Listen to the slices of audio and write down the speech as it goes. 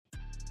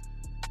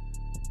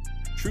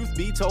Truth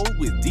Be Told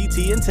with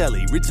DT and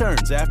Telly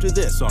returns after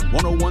this on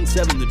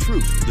 1017 The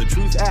Truth, The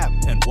Truth app,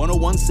 and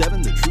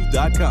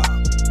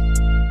 1017thetruth.com.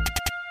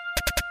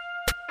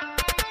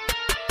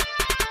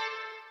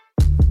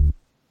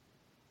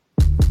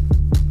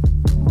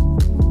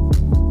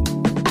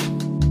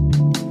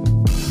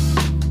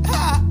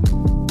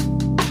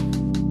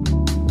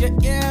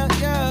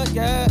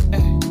 Yeah.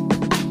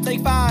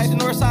 Take 5, the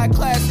Northside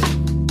Classic.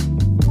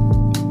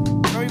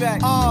 Bring me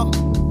back.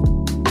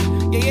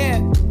 Yeah.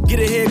 Get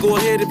ahead, go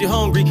ahead if you're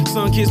hungry.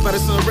 Sun kissed by the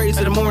sun rays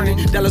in the morning.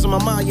 Dollars on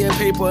my mind, yeah,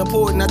 paper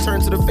important. I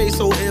turn to the face,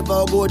 so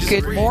ever gorgeous.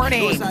 Good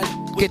morning.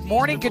 Good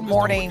morning.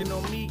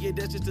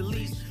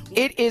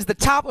 It is the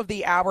top of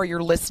the hour.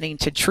 You're listening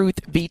to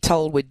Truth Be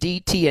Told with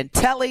DT and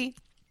Telly.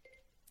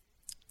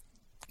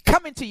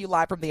 Coming to you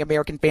live from the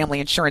American Family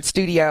Insurance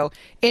Studio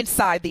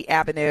inside the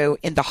Avenue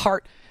in the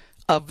heart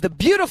of the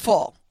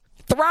beautiful,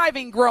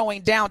 thriving,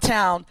 growing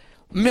downtown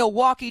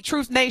Milwaukee.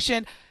 Truth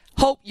Nation,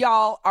 hope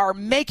y'all are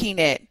making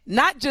it,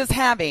 not just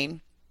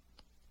having,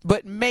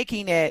 but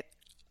making it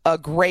a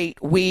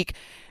great week.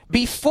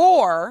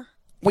 Before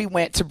we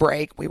went to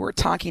break, we were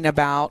talking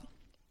about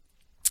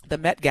the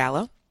Met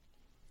Gala,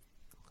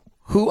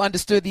 who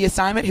understood the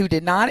assignment, who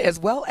did not, as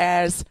well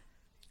as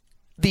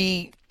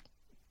the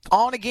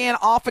on-again,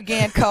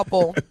 off-again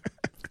couple,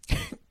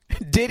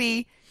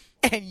 Diddy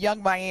and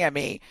Young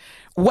Miami.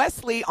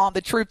 Wesley on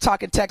the Truth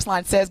Talking text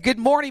line says, good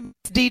morning,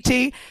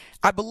 DT.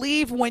 I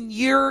believe when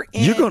you're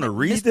in... You're going to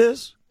read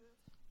this?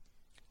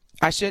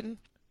 I shouldn't?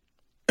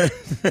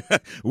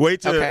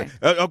 Wait till...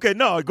 Okay,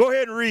 no, go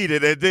ahead and read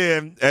it, and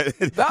then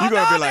you're going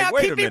to be like,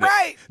 wait a minute.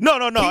 Right. No,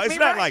 it's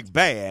not like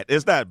bad.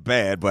 It's not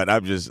bad, but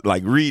I'm just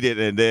like, read it,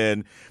 and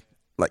then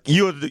like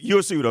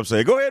you'll see what I'm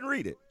saying. Go ahead and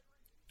read it.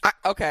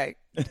 Okay.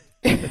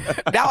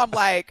 Now I'm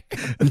like,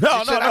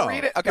 no. I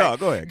read it? Okay. No,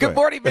 go ahead. Good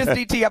morning, Miss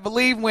DT. I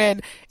believe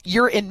when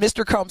you're in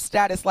Mr. Combs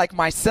status like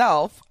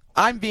myself,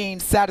 I'm being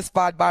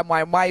satisfied by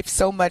my wife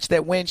so much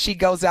that when she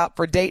goes out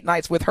for date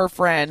nights with her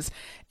friends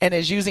and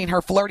is using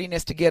her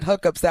flirtiness to get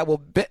hookups, that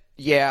will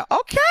yeah,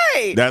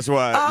 okay. That's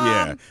why,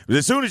 yeah.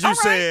 As soon as you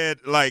said,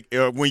 like,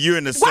 when you're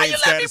in the same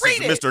status as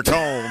Mr.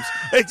 Combs,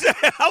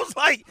 I was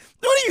like,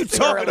 what are you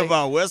talking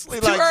about, Wesley?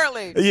 Too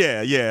early.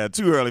 Yeah,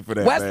 too early for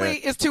that, Wesley,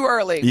 it's too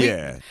early.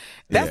 Yeah.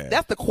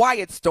 That's the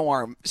Quiet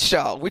Storm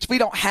show, which we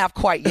don't have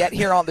quite yet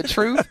here on The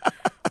Truth.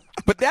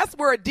 But that's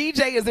where a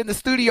DJ is in the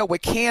studio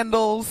with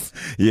candles,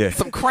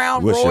 some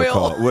Crown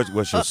Royal.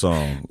 What's your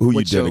song? Who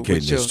you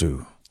dedicating this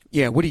to?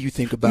 Yeah, what do you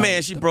think about?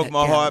 Man, she broke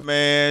my heart,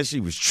 man. She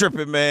was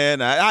tripping,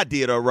 man. I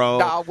did her wrong.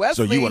 Nah,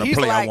 Wesley, so you want to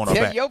play? Like, I want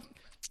her back.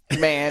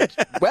 Man,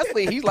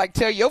 Wesley, he's like,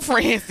 tell your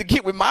friends to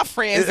get with my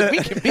friends and we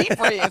can be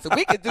friends and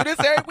we can do this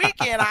every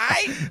weekend, all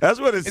right? That's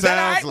what it Is sounds that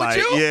all right like.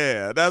 with you?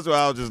 Yeah, that's what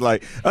I was just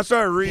like. I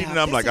started reading and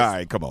I'm like, all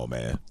right, come on,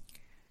 man.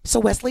 So,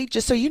 Wesley,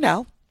 just so you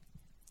know,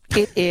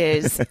 it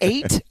is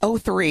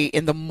 8:03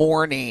 in the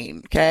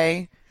morning,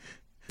 okay?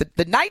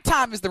 The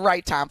nighttime is the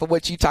right time for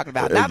what you're talking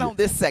about, not on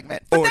this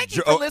segment. But thank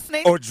you for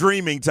listening. Or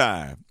dreaming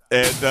time.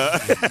 And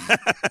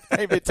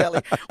hey, Telly,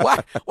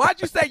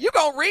 why'd you say you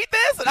gonna read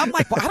this? And I'm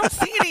like, well, I don't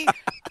see any,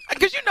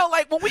 because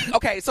like when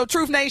so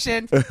Truth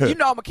Nation, I'm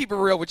gonna keep it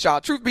real with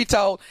y'all. Truth be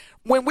told,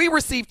 when we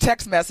receive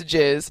text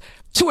messages,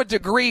 to a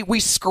degree, we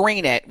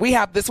screen it. We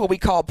have this what we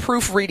call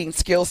proofreading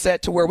skill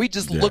set, to where we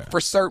just look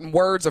for certain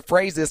words or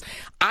phrases.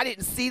 I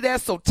didn't see that,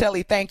 so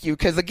Telly, thank you.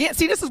 Because again,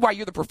 see, this is why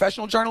you're the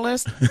professional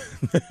journalist,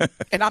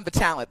 and I'm the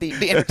talent, the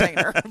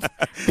entertainer.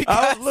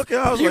 I was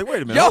like,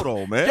 wait a minute, hold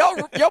on, man.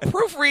 Your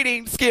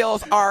proofreading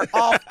skills are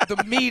off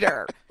the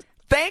meter.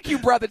 Thank you,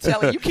 Brother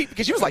Telly.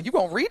 Because you was like, you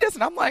gonna read this?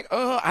 And I'm like,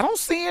 I don't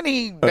see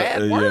any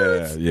bad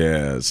words.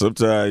 Yeah.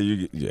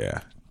 Sometimes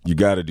you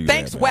got to do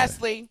Thanks, that. Thanks,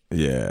 Wesley.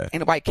 Yeah.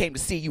 Anybody came to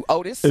see you,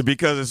 Otis?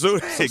 Because as soon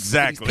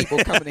exactly. These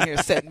people coming in here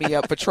setting me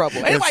up for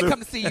trouble. Anybody come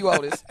to see you,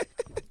 Otis?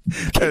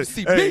 As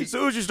soon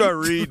as you start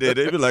reading it,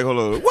 they be like, hold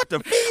on, what the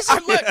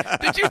fuck? Look,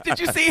 did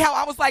you see how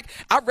I was like,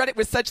 I read it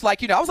with such I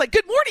was like,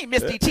 good morning,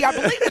 Miss DT. I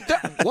believe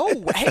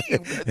whoa, hey,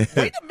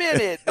 wait a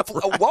minute.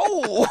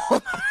 Whoa.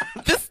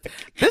 This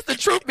the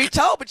truth be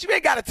told, but you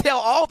ain't got to tell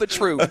all the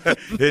truth.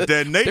 Hit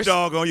that Nate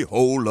dog on you.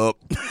 Hold up.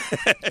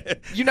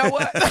 You know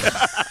what?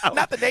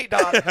 Not the Nate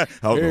dog.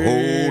 Hold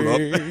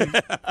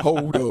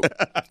up.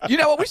 You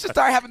know what? We should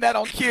start having that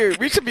on cue.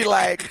 We should be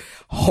like,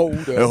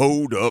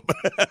 hold up.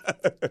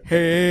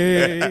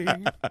 Hey.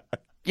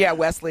 Yeah,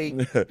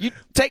 Wesley. You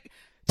take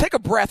a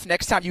breath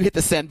next time you hit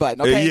the send button,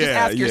 okay? Just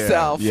ask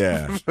yourself.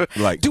 Yeah.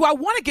 Like, do I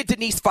want to get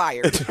Denise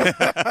fired?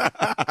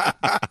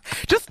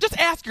 Just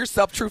ask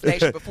yourself, Truth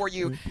Nation, before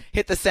you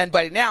hit the send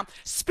button. Now,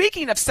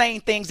 speaking of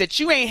saying things that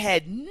you ain't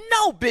had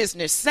no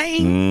business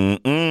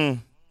saying,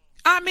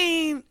 I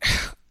mean,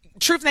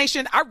 Truth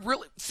Nation,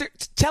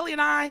 Telly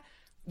and I,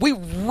 we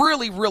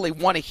really, really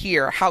want to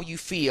hear how you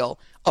feel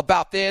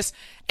about this.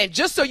 And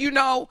just so you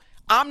know,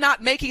 I'm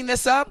not making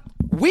this up.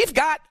 We've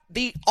got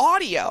the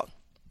audio.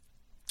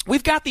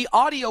 We've got the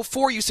audio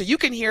for you so you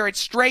can hear it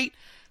straight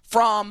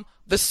from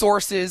the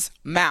source's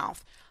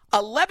mouth.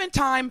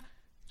 11-time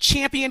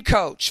champion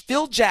coach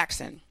Phil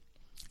Jackson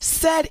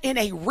said in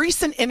a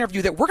recent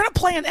interview that we're going to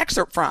play an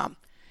excerpt from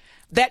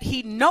that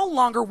he no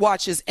longer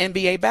watches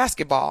NBA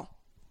basketball.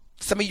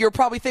 Some of you are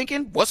probably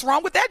thinking, what's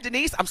wrong with that,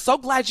 Denise? I'm so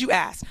glad you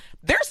asked.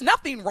 There's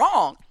nothing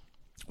wrong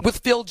with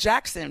Phil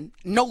Jackson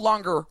no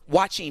longer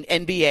watching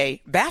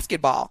NBA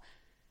basketball.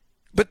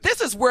 But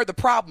this is where the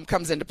problem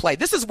comes into play.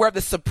 This is where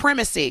the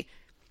supremacy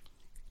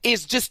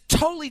is just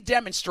totally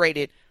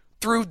demonstrated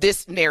through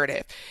this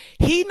narrative.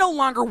 He no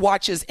longer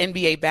watches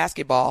NBA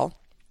basketball,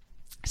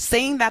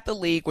 saying that the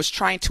league was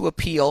trying to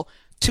appeal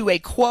to a,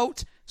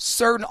 quote,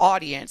 certain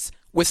audience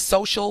with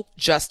social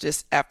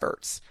justice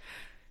efforts.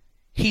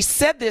 He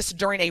said this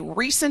during a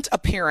recent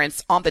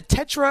appearance on the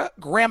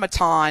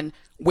Tetragrammaton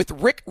with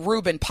Rick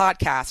Rubin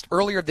podcast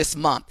earlier this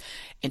month.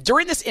 And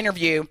during this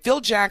interview,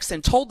 Phil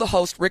Jackson told the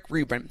host, Rick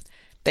Rubin,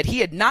 that he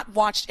had not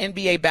watched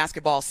NBA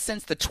basketball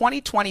since the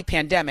 2020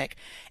 pandemic,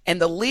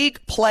 and the league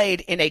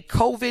played in a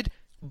COVID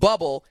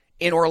bubble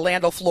in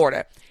Orlando,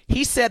 Florida.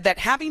 He said that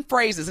having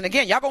phrases, and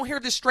again, y'all gonna hear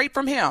this straight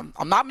from him.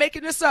 I'm not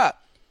making this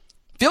up.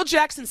 Phil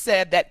Jackson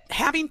said that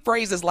having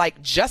phrases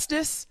like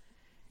justice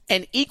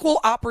and equal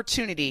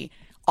opportunity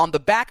on the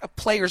back of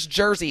players'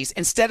 jerseys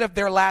instead of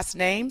their last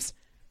names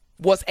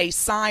was a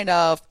sign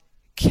of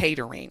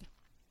catering.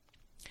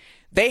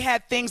 They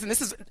had things, and this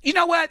is, you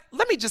know what?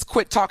 Let me just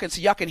quit talking so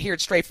y'all can hear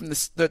it straight from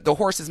the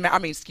horse's mouth. I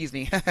mean, excuse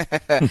me,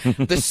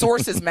 the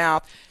source's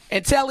mouth.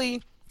 And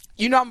Telly,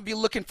 you know I'm going to be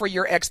looking for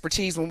your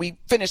expertise when we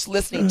finish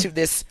listening to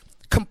this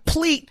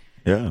complete.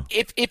 Yeah.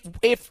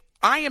 If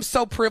I am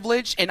so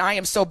privileged and I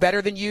am so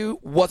better than you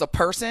was a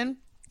person,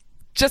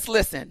 just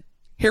listen.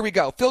 Here we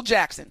go. Phil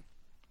Jackson.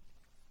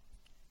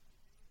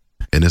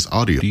 And it's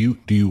audio. Do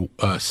you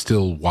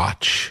still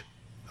watch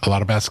a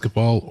lot of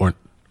basketball or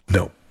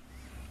no?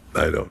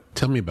 I don't.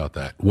 Tell me about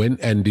that. When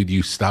and did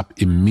you stop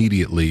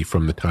immediately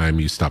from the time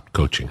you stopped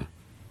coaching?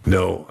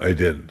 No, I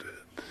didn't.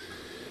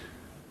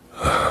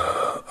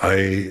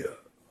 I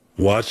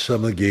watched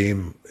some of the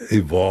game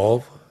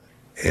evolve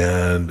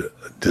and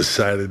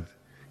decided,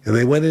 and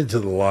they went into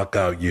the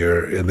lockout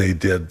year and they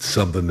did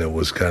something that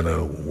was kind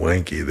of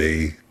wanky.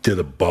 They did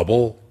a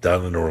bubble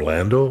down in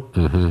Orlando,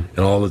 and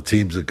all the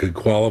teams that could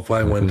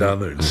qualify went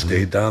down there and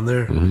stayed down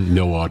there.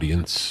 No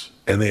audience.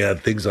 And they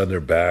had things on their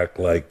back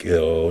like,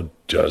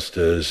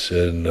 justice.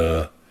 And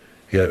I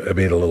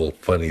made a little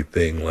funny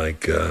thing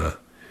like,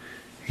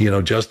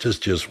 Justice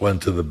just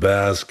went to the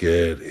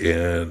basket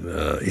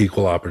and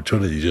equal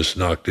opportunity just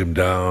knocked him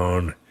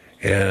down.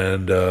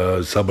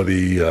 And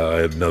somebody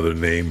had another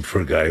name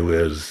for a guy who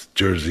has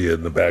jersey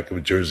in the back of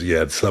a jersey,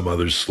 had some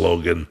other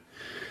slogan.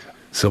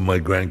 So my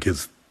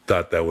grandkids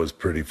thought that was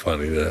pretty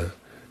funny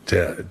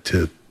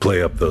to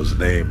play up those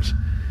names.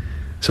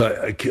 So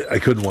I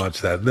couldn't watch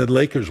that. And then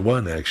Lakers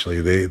won,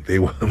 actually. They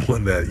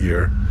won that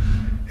year.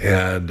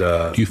 And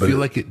do you feel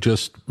like it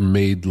just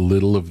made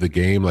little of the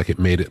game, like it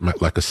made it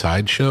like a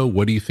sideshow?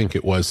 What do you think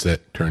it was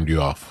that turned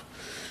you off?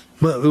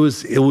 Well, it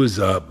was.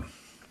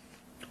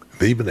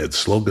 They even had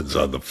slogans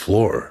on the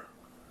floor,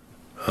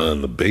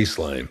 on the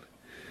baseline.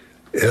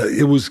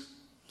 It was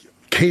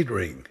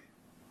catering.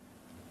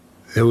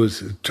 It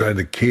was trying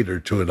to cater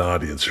to an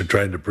audience or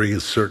trying to bring a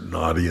certain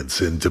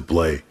audience into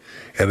play,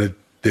 and they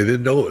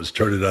didn't know it was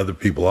turning other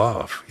people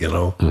off.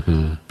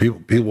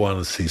 People want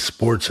to see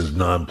sports as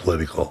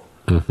non-political.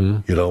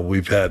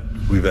 We've had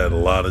a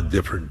lot of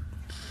different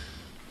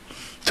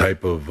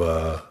type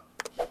of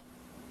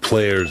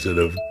players that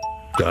have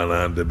gone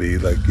on to be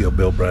like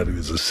Bill Bradley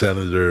was a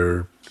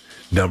senator.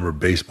 Number of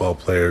baseball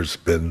players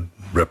been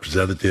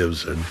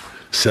representatives and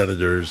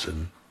senators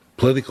and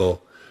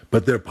political,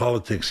 but their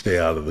politics stay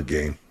out of the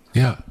game.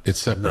 Yeah, it's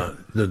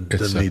separate.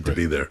 Doesn't need to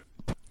be there.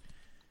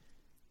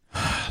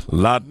 A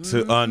lot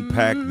to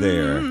unpack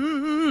there.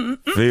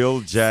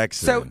 Phil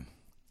Jackson. So,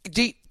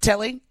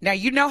 Telly, now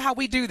you know how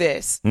we do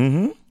this.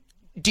 Do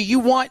you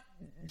want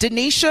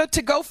Denisha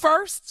to go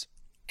first?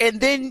 And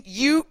then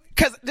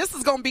because this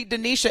is going to be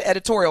Denisha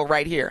editorial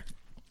right here.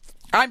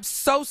 I'm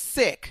so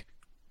sick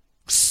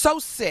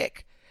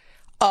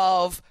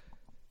of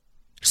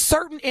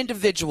certain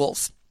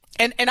individuals.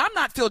 And I'm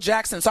not Phil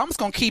Jackson, so I'm just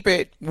going to keep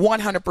it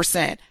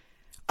 100%.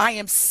 I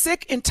am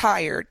sick and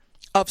tired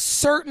of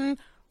certain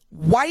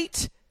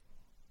white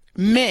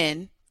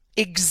men,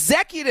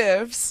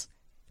 executives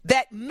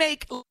that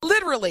make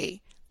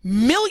literally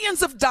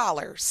millions of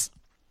dollars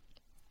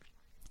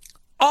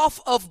off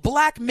of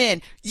black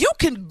men. You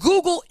can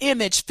Google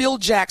image Phil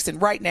Jackson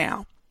right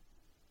now.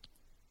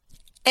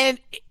 And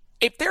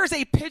if there's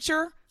a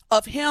picture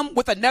of him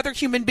with another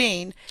human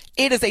being,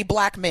 it is a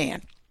black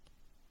man.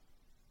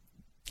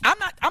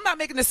 I'm not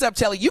making this up,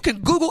 Telly. You can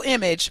Google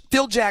image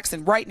Phil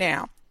Jackson right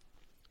now.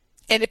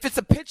 And if it's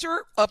a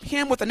picture of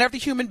him with another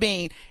human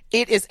being,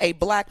 it is a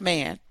black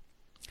man.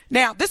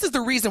 Now, this is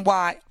the reason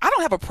why I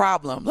don't have a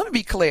problem. Let me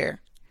be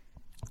clear.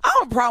 I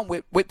don't have a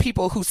problem with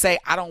people who say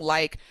I don't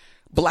like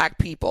black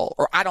people,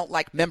 or I don't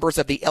like members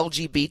of the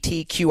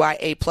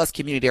LGBTQIA plus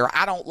community, or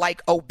I don't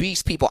like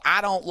obese people.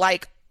 I don't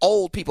like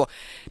old people.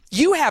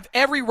 You have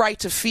every right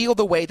to feel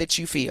the way that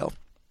you feel.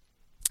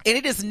 And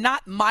it is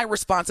not my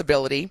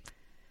responsibility,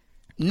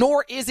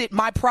 nor is it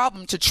my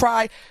problem to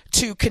try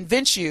to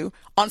convince you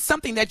on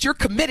something that you're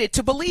committed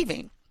to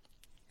believing.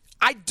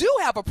 I do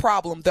have a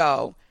problem,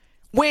 though,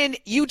 when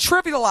you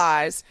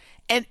trivialize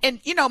and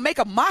make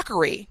a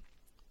mockery.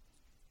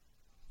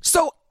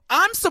 So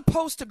I'm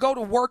supposed to go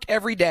to work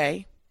every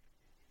day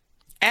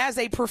as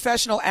a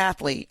professional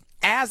athlete,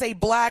 as a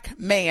black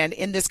man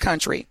in this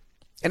country.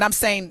 And I'm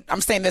saying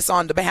this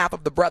on the behalf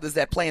of the brothers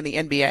that play in the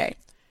NBA.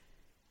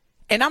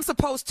 And I'm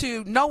supposed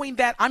to, knowing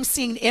that I'm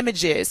seeing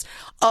images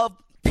of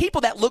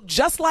people that look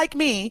just like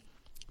me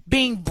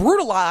being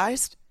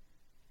brutalized.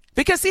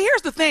 Because, see,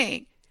 here's the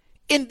thing.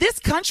 In this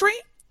country,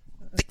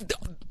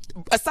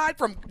 aside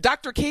from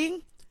Dr.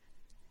 King,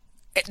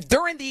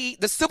 during the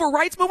civil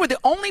rights movement, the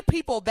only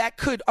people that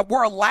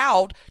were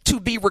allowed to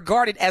be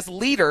regarded as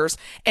leaders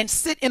and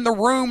sit in the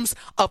rooms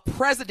of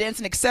presidents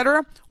and et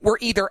cetera were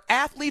either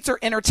athletes or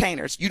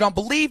entertainers. You don't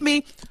believe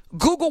me?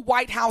 Google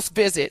White House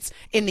visits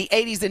in the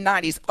 80s and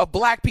 90s of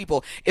black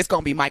people. It's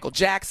going to be Michael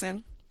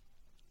Jackson.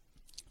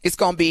 It's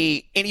going to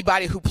be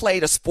anybody who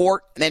played a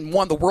sport and then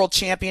won the world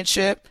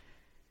championship.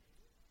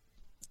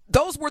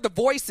 Those were the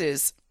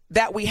voices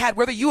that we had,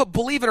 whether you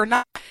believe it or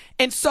not.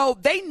 And so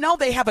they know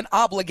they have an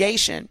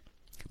obligation.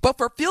 But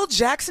for Phil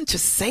Jackson to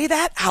say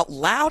that out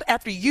loud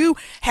after you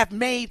have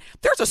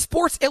there's a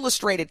Sports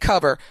Illustrated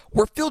cover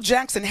where Phil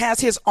Jackson has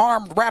his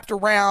arm wrapped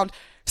around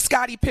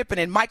Scottie Pippen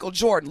and Michael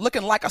Jordan,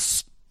 looking like I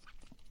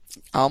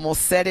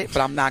almost said it,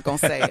 but I'm not going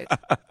to say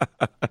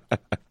it.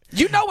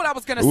 You know what I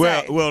was going to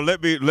say. Well,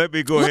 let me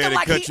go ahead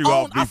and cut you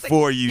off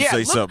before you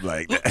say something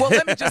like that. Well,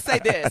 let me just say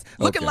this.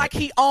 Looking like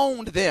he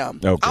owned them.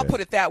 Okay. I'll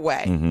put it that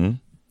way. Mm-hmm.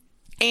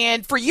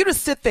 And for you to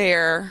sit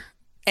there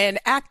and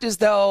act as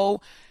though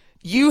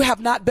you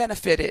have not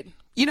benefited,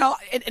 and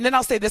then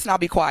I'll say this and I'll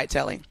be quiet,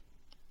 Telly.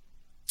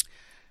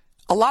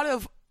 A lot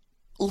of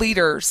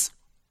leaders,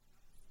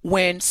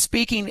 when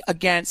speaking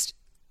against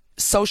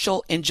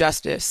social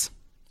injustice,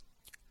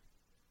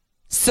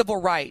 civil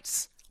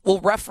rights, will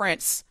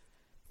reference,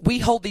 we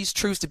hold these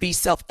truths to be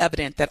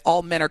self-evident that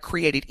all men are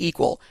created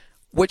equal,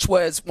 which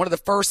was one of the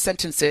first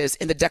sentences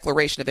in the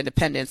Declaration of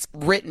Independence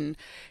written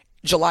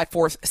July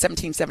 4th,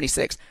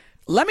 1776.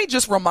 Let me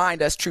just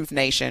remind us, Truth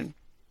Nation,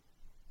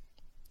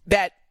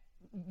 that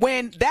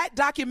when that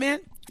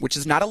document, which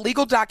is not a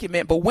legal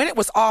document, but when it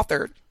was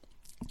authored,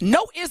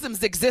 no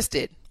isms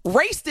existed.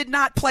 Race did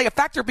not play a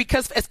factor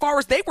because as far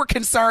as they were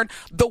concerned,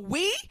 the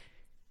we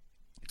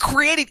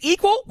created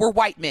equal were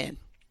white men.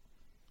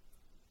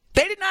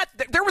 They did not,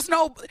 there was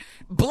no,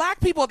 black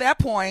people at that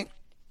point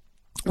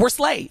were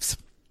slaves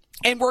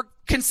and were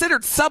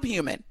considered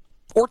subhuman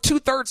or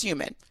 2/3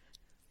 human.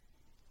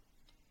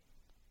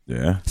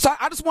 Yeah. So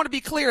I just want to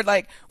be clear,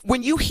 like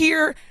when you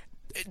hear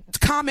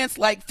comments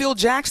like Phil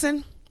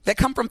Jackson that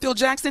come from Phil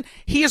Jackson,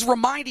 he is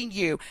reminding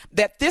you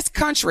that this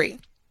country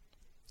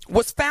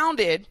was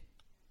founded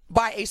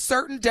by a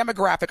certain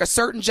demographic, a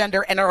certain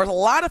gender, and there are a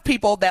lot of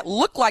people that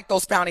look like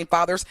those founding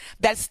fathers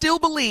that still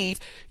believe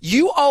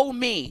you owe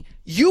me,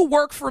 you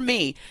work for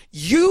me,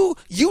 you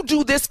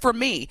do this for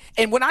me.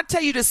 And when I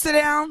tell you to sit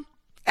down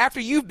after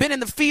you've been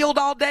in the field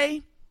all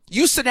day,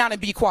 you sit down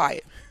and be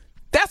quiet.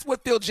 That's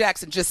what Phil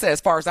Jackson just said as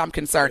far as I'm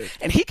concerned.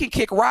 And he can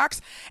kick rocks.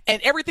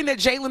 And everything that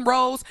Jalen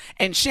Rose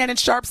and Shannon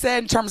Sharp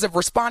said in terms of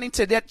responding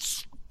to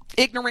that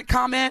ignorant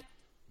comment.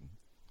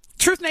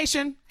 Truth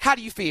Nation, how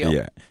do you feel?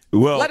 Yeah.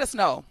 Well, let us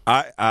know.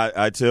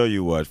 I tell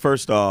you what,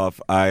 first off,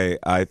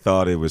 I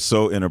thought it was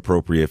so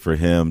inappropriate for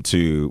him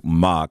to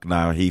mock.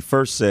 Now, he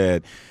first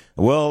said,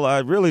 well,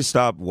 I really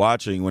stopped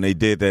watching when they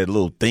did that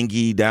little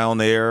thingy down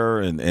there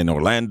in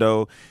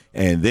Orlando.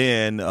 And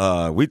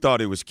then we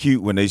thought it was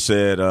cute when they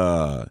said,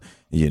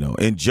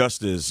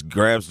 injustice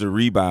grabs the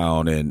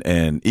rebound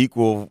and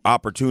equal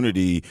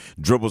opportunity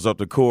dribbles up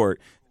the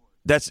court.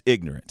 That's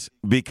ignorant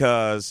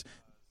because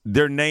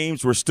their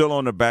names were still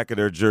on the back of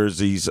their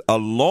jerseys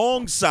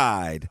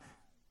alongside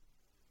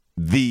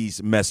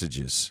these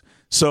messages.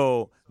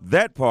 So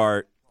that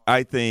part,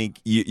 I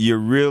think you're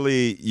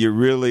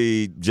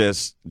really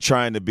just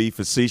trying to be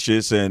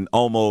facetious and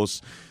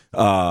almost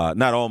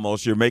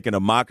you're making a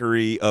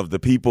mockery of the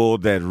people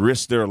that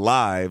risked their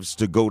lives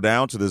to go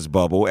down to this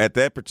bubble. At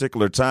that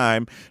particular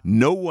time,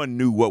 no one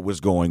knew what was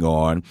going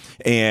on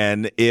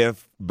and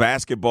if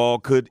basketball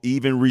could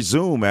even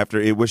resume after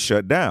it was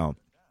shut down.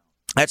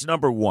 That's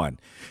number one.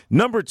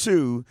 Number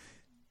two,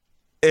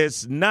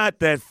 it's not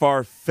that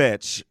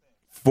far-fetched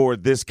for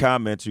this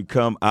comment to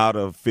come out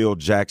of Phil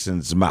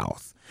Jackson's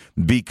mouth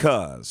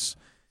because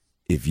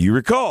if you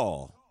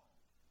recall,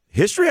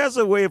 history has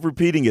a way of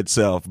repeating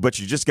itself, but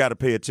you just got to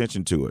pay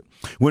attention to it.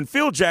 When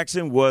Phil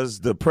Jackson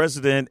was the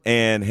president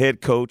and head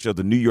coach of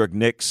the New York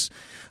Knicks,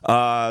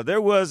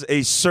 there was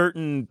a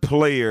certain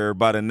player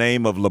by the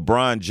name of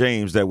LeBron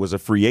James that was a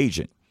free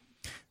agent.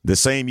 The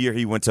same year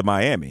he went to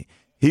Miami.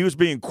 He was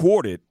being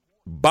courted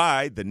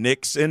by the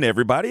Knicks and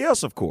everybody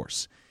else, of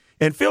course.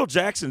 And Phil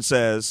Jackson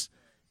says,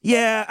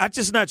 yeah, I'm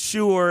just not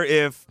sure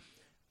if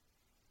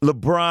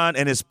LeBron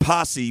and his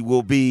posse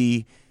will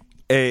be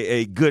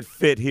a good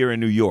fit here in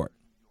New York.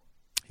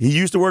 He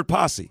used the word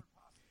posse.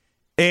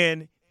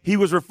 And he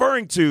was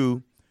referring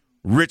to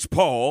Rich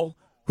Paul,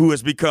 who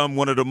has become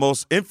one of the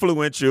most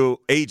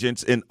influential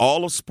agents in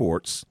all of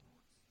sports,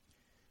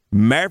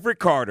 Maverick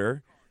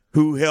Carter,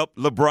 who helped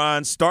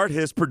LeBron start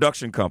his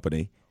production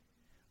company.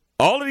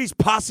 All of these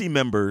posse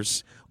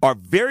members are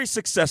very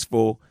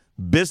successful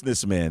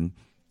businessmen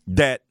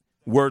that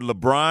were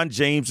LeBron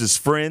James's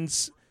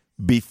friends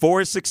before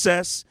his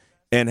success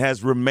and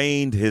has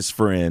remained his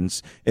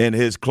friends and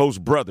his close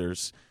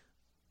brothers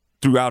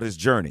throughout his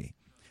journey.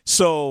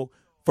 So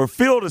for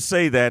Phil to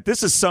say that,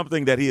 this is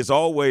something that he has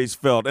always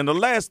felt. And the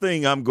last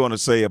thing I'm going to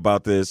say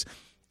about this,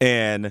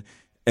 and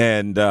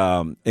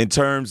in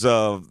terms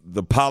of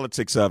the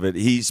politics of it,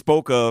 he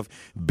spoke of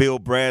Bill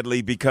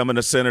Bradley becoming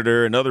a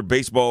senator, and other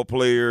baseball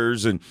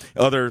players and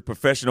other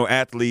professional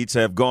athletes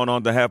have gone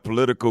on to have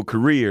political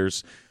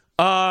careers.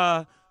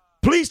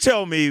 Please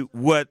tell me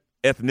what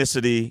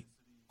ethnicity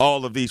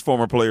all of these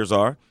former players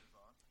are.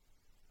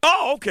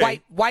 Oh,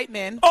 okay. White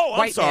men. Oh,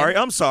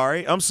 I'm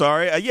sorry.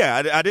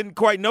 I didn't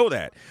quite know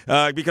that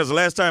because the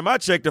last time I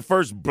checked, the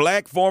first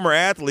black former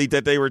athlete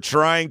that they were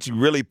trying to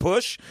really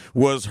push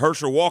was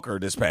Herschel Walker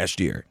this past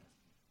year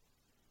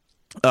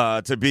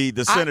to be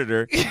the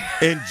senator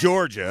in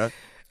Georgia.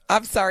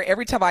 I'm sorry.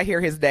 Every time I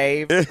hear his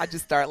name, I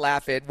just start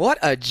laughing. What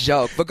a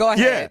joke. But go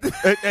ahead.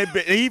 Yeah. And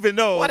even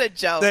though. What a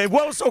joke. And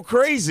what was so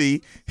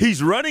crazy,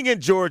 he's running in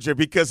Georgia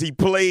because he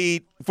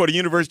played for the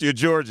University of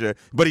Georgia,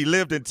 but he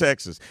lived in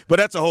Texas. But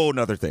that's a whole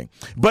nother thing.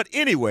 But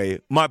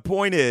anyway, my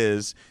point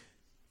is,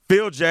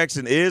 Phil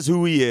Jackson is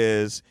who he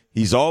is.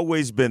 He's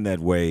always been that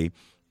way.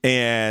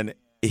 And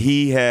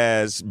he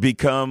has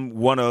become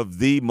one of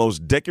the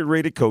most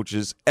decorated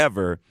coaches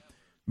ever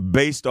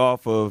based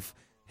off of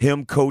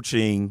him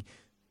coaching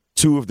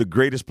two of the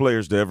greatest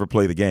players to ever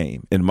play the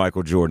game in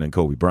Michael Jordan and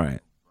Kobe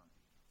Bryant.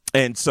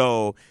 And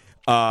so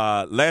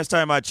last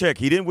time I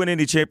checked, he didn't win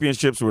any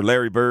championships with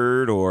Larry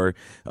Bird or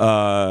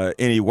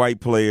any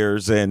white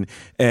players. And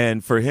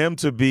for him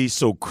to be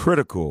so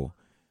critical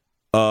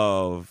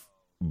of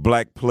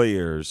black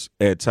players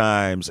at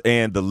times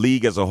and the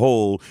league as a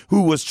whole,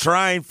 who was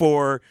trying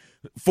for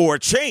a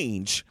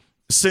change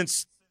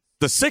since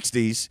the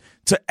 60s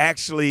to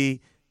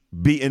actually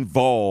be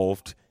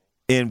involved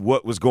in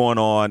what was going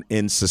on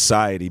in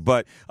society.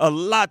 But a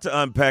lot to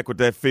unpack with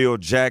that Phil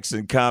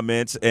Jackson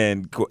comments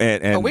and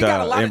response. We got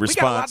a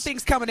lot of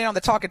things coming in on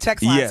the talk and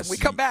text lines. Yes. When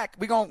we come back,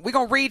 we're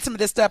gonna read some of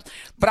this stuff.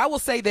 But I will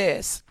say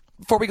this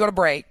before we go to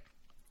break.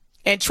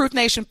 And Truth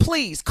Nation,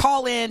 please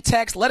call in,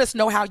 text, let us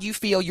know how you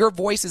feel. Your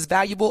voice is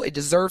valuable. It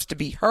deserves to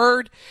be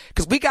heard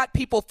because we got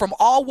people from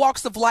all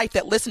walks of life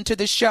that listen to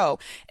this show.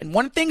 And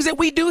one of the things that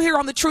we do here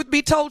on the Truth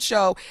Be Told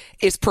show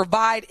is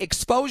provide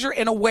exposure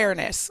and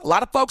awareness. A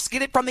lot of folks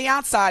get it from the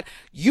outside.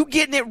 You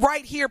getting it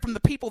right here from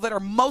the people that are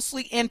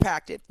mostly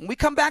impacted. When we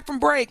come back from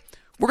break,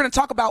 we're going to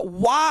talk about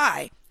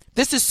why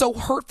this is so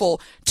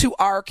hurtful to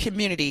our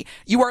community.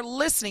 You are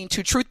listening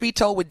to Truth Be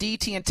Told with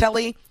DT and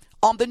Telly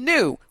on the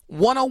new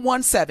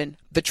 1017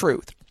 The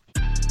Truth.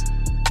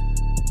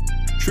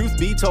 Truth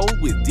Be Told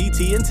with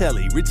DT and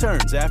Telly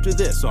returns after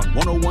this on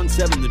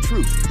 1017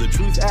 The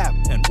Truth app,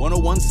 and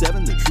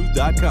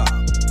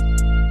 1017thetruth.com.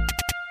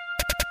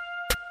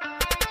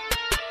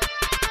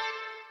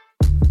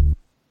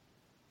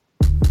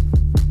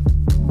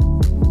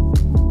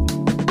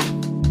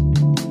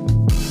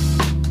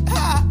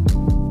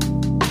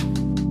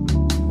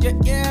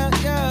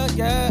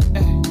 Yeah.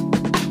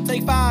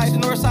 Take 5, the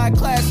Northside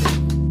Classic.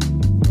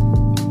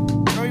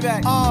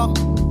 Back.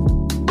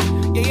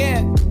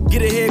 Yeah.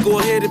 Get ahead, go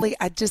ahead.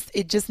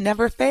 It just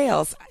never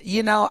fails.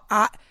 You know,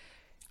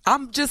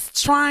 I'm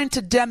just trying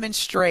to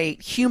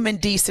demonstrate human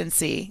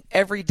decency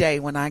every day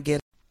when I get,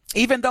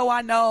 even though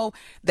I know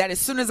that as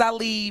soon as I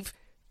leave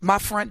my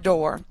front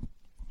door,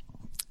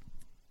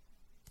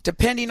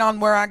 depending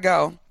on where I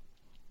go,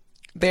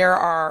 there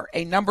are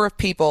a number of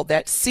people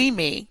that see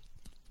me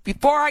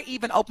before I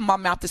even open my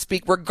mouth to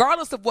speak,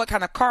 regardless of what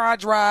kind of car I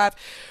drive,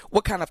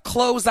 what kind of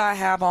clothes I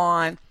have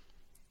on.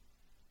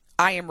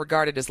 I am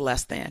regarded as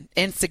less than,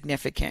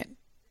 insignificant.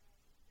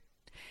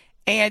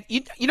 And,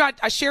 you know,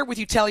 I share with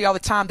you, Telly, all the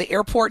time, the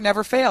airport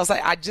never fails.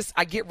 I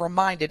get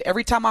reminded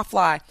every time I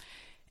fly.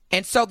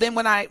 And so then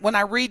when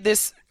I read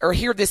this or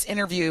hear this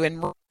interview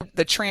and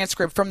the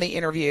transcript from the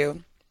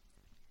interview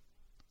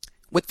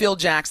with Phil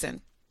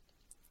Jackson,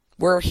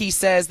 where he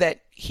says that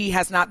he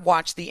has not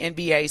watched the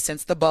NBA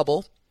since the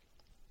bubble,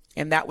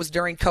 and that was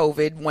during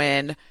COVID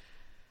when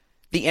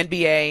the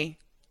NBA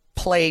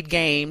played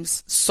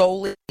games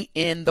solely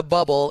in the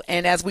bubble.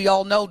 And as we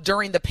all know,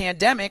 during the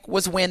pandemic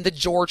was when the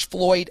George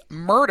Floyd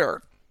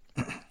murder,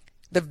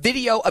 the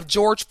video of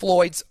George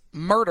Floyd's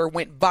murder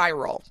went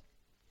viral.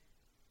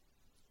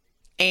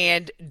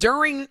 And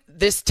during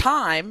this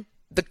time,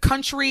 the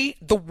country,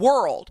 the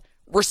world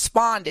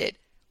responded.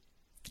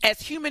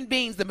 As human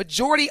beings, the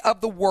majority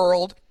of the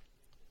world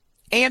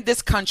and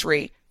this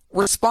country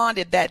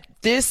responded that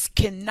this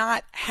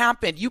cannot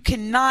happen. You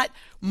cannot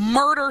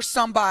murder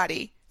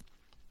somebody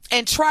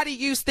and try to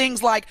use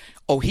things like,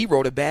 oh, he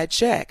wrote a bad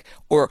check,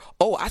 or,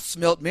 oh, I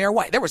smelled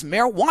marijuana. There was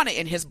marijuana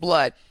in his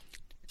blood,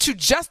 to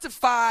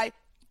justify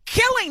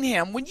killing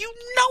him when you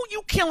know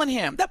you killing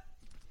him.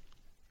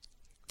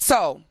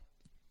 So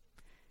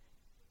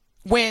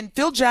when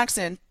Phil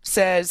Jackson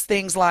says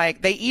things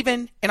like they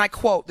even, and I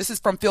quote, this is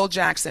from Phil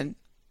Jackson,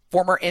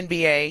 former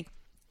NBA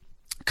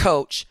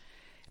coach.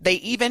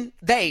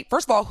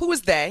 First of all, who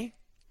is they?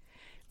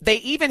 They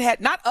even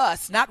had, not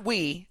us, not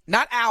we,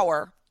 not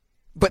our,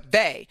 but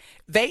they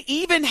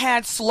even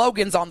had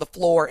slogans on the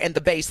floor and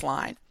the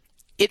baseline.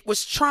 It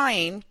was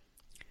trying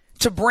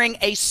to bring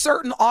a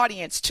certain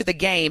audience to the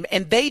game,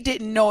 and they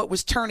didn't know it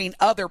was turning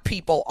other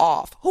people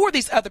off. Who are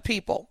these other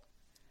people?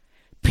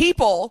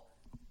 People,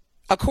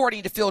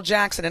 according to Phil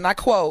Jackson, and I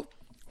quote,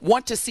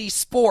 want to see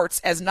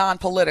sports as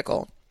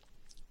non-political.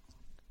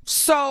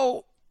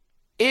 So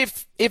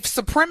if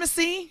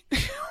supremacy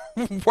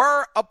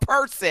were a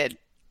person,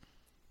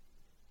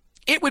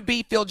 it would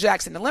be Phil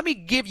Jackson. And let me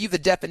give you the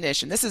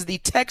definition. This is the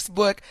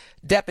textbook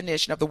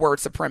definition of the word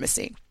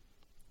supremacy.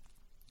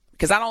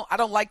 Because I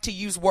don't like to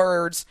use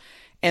words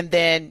and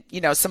then,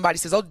 somebody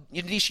says, oh,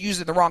 you need to use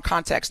it in the wrong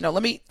context. No,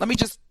 let me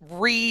just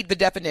read the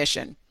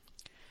definition.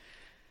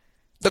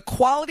 The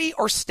quality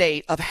or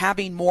state of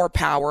having more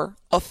power,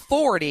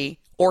 authority,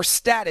 or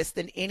status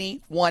than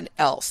anyone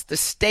else. The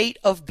state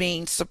of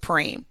being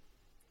supreme.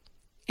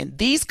 And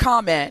these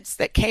comments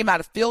that came out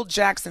of Phil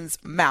Jackson's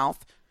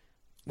mouth,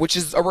 which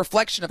is a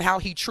reflection of how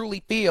he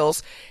truly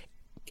feels,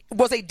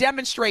 was a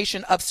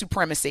demonstration of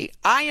supremacy.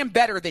 I am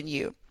better than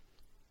you.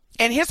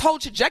 And his whole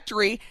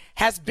trajectory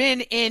has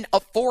been in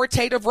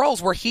authoritative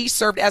roles where he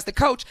served as the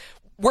coach,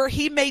 where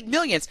he made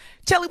millions.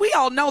 Telly, we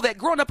all know that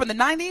growing up in the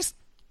 90s,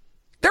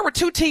 there were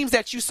two teams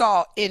that you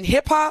saw in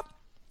hip hop.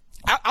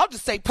 I'll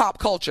just say pop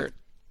culture.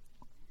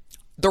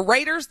 The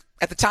Raiders,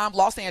 at the time,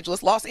 Los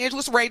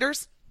Angeles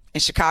Raiders,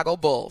 and Chicago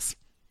Bulls.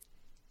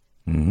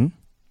 Mm-hmm.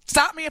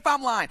 Stop me if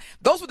I'm lying.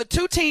 Those were the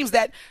two teams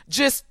that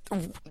just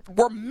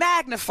were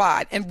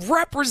magnified and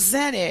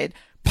represented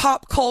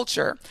pop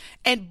culture.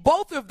 And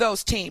both of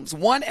those teams,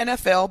 one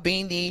NFL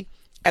being the,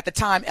 at the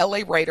time, LA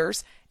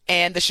Raiders,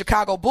 and the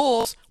Chicago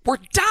Bulls, were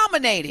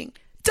dominating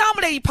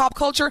pop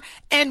culture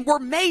and were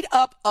made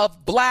up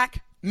of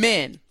black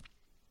men.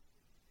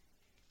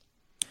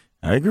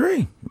 I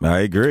agree.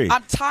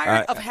 I'm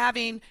tired of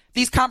having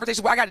these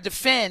conversations where I got to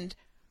defend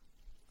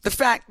the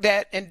fact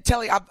that, and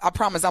Telly, I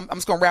promise I'm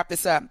just going to wrap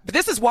this up. But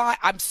this is why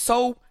I'm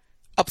so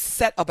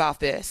upset about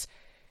this.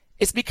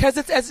 It's because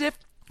it's as if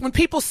when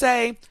people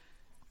say,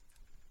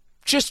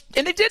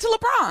 and they did to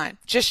LeBron,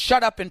 just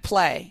shut up and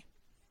play.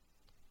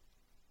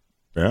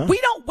 Yeah. We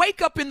don't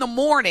wake up in the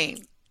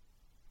morning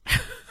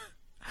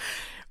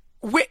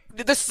with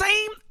the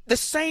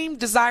same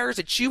desires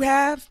that you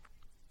have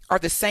are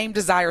the same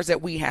desires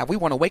that we have. We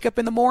want to wake up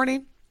in the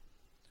morning.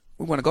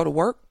 We want to go to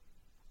work.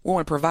 We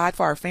want to provide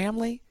for our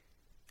family.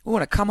 We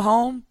want to come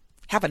home,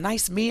 have a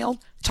nice meal,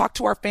 talk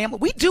to our family.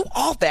 We do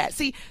all that.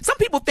 See, some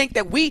people think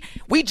that we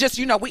just,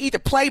 we either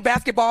play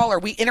basketball or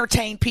we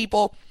entertain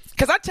people.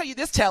 Because I tell you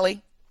this,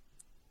 Telly,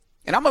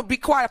 and I'm going to be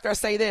quiet after I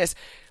say this.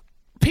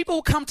 People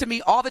will come to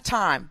me all the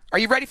time. Are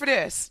you ready for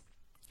this?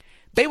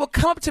 They will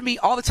come up to me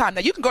all the time.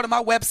 Now, you can go to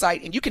my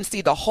website and you can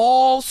see the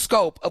whole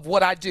scope of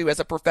what I do as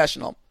a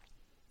professional.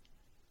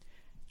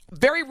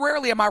 Very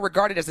rarely am I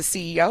regarded as a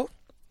CEO.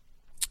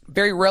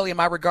 Very rarely am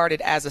I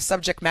regarded as a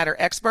subject matter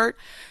expert.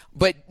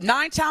 But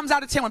 9 times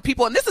out of 10, when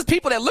people, and this is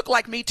people that look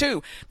like me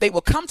too, they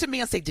will come to me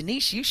and say,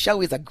 Denise, you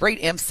show is a great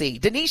MC.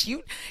 Denise,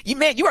 you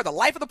are the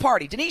life of the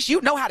party. Denise,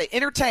 you know how to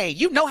entertain.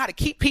 You know how to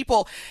keep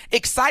people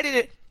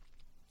excited.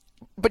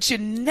 But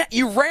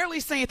you rarely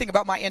say anything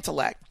about my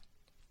intellect.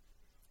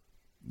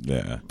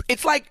 Yeah.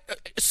 It's like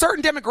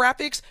certain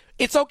demographics,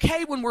 it's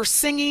okay when we're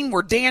singing,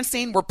 we're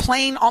dancing, we're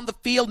playing on the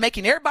field,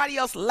 making everybody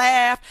else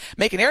laugh,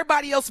 making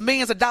everybody else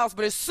millions of dollars.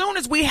 But as soon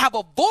as we have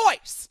a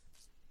voice,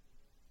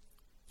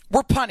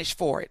 we're punished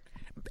for it.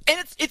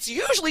 And it's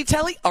usually,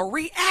 Telly, a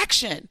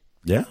reaction.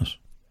 Yes.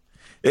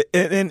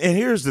 And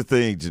here's the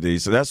thing,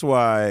 Denise. So that's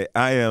why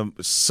I am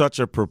such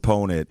a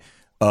proponent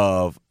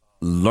of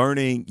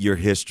learning your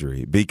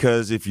history,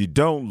 because if you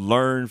don't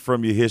learn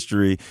from your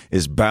history,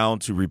 it's bound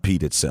to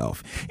repeat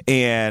itself.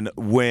 And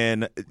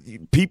when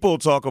people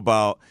talk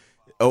about,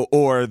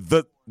 or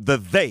the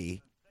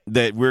they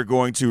that we're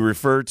going to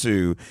refer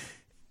to,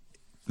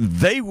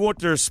 they want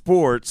their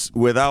sports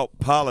without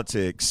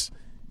politics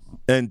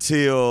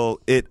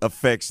until it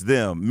affects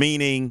them,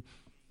 meaning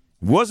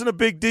wasn't a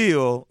big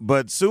deal,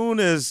 but soon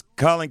as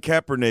Colin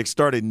Kaepernick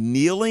started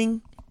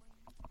kneeling,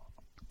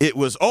 it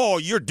was, oh,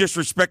 you're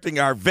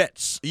disrespecting our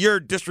vets.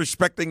 You're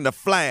disrespecting the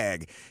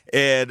flag.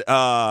 And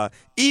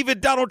even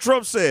Donald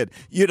Trump said,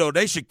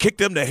 they should kick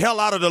them the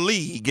hell out of the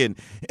league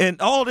and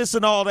all this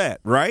and all that,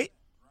 right?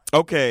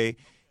 Okay.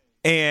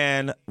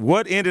 And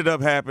what ended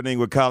up happening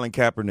with Colin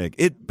Kaepernick?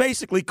 It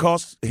basically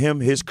cost him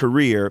his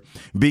career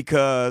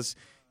because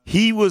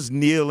he was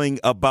kneeling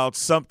about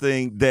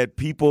something that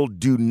people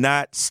do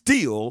not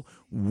still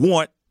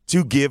want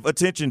to give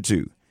attention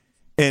to,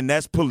 and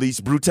that's police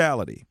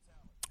brutality.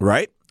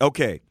 Right?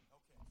 Okay.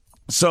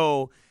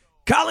 So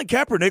Colin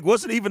Kaepernick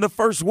wasn't even the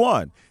first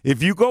one.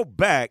 If you go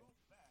back,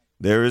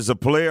 there is a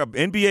player, an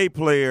NBA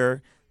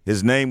player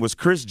His name was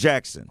Chris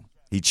Jackson.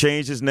 He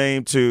changed his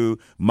name to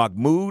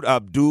Mahmoud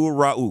Abdul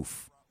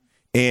Rauf,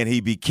 and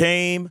he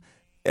became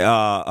he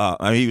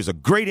was a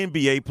great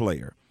NBA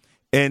player.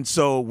 And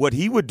so what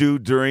he would do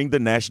during the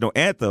national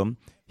anthem,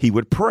 he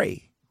would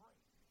pray.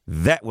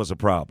 That was a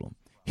problem.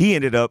 He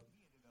ended up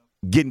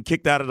getting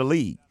kicked out of the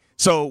league.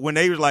 So when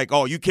they were like,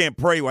 oh, you can't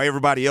pray while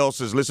everybody else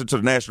is listening to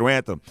the national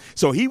anthem.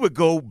 So he would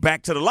go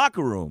back to the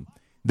locker room.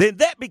 Then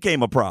that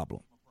became a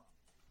problem.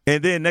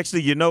 And then next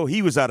thing you know,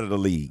 he was out of the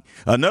league.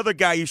 Another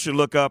guy you should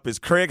look up is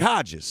Craig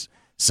Hodges.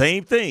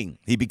 Same thing.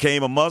 He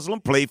became a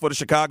Muslim, played for the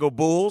Chicago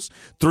Bulls,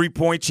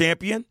 three-point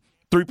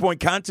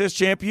contest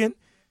champion,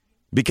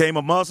 became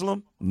a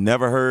Muslim,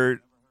 never heard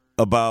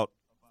about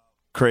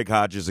Craig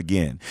Hodges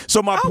again.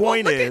 So my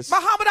point is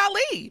Muhammad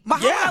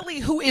Ali,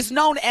 who is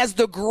known as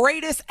the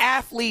greatest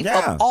athlete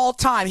of all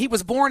time. He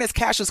was born as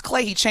Cassius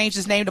Clay. He changed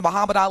his name to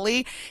Muhammad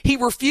Ali. He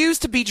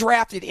refused to be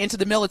drafted into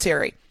the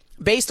military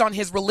based on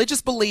his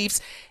religious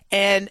beliefs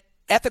and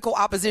ethical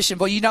opposition.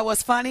 But you know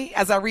what's funny?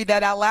 As I read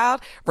that out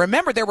loud,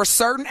 remember there were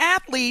certain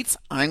athletes,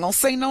 I ain't gonna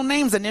say no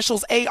names,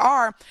 initials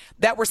AR,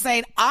 that were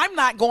saying, I'm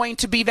not going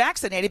to be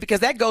vaccinated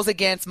because that goes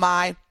against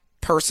my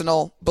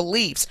personal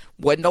beliefs.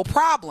 Wasn't no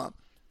problem.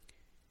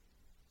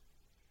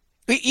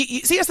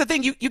 You see, that's the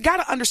thing. You got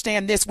to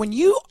understand this. When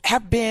you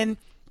have been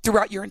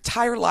throughout your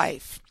entire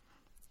life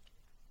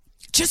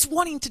just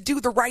wanting to do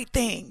the right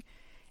thing,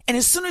 and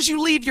as soon as you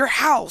leave your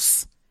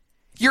house,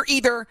 you're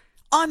either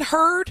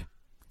unheard,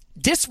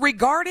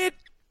 disregarded,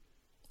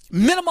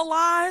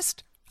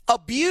 minimalized,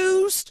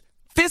 abused,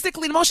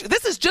 physically and emotionally.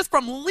 This is just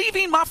from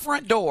leaving my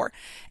front door.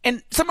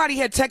 And somebody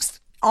had text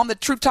on the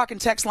Truth Talking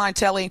text line,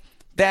 Telly,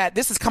 that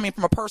this is coming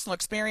from a personal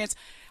experience.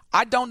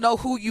 I don't know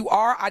who you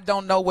are. I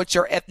don't know what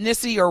your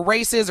ethnicity or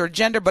race is or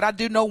gender, but I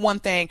do know one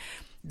thing.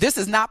 This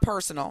is not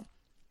personal.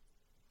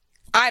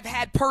 I've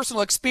had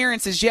personal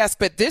experiences, yes,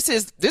 but this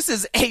is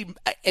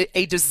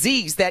a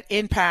disease that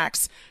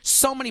impacts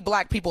so many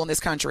black people in this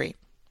country.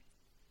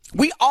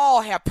 We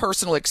all have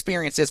personal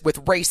experiences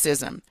with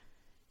racism.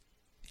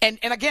 And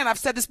again, I've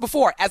said this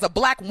before, as a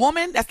black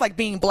woman, that's like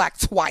being black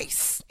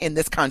twice in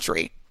this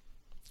country.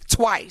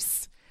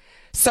 Twice.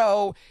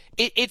 So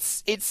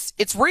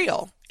it's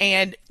real.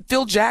 And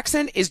Phil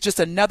Jackson is just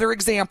another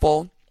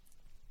example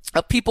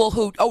of people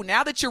who,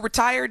 now that you're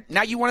retired,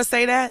 now you want to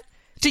say that?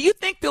 Do you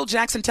think Phil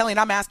Jackson, Telly, and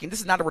I'm asking, this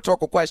is not a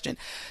rhetorical question.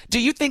 Do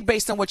you think,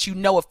 based on what you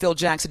know of Phil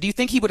Jackson, do you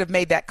think he would have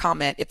made that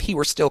comment if he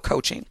were still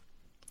coaching?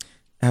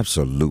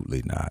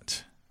 Absolutely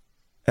not.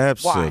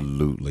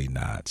 Absolutely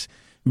not.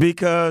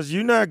 Because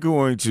you're not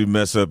going to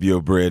mess up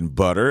your bread and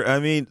butter. I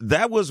mean,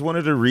 that was one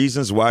of the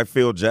reasons why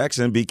Phil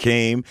Jackson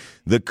became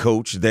the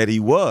coach that he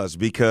was.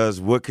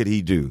 Because what could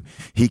he do?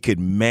 He could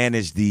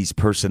manage these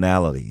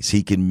personalities.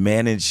 He could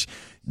manage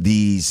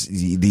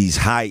these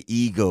high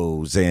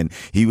egos, and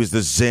he was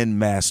the Zen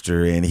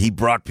master, and he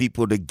brought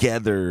people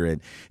together.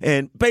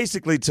 And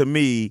basically, to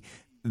me,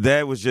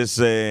 that was just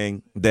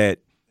saying that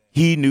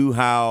he knew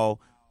how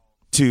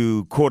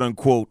to, quote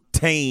unquote,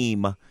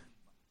 tame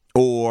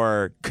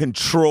or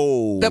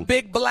control the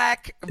big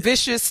black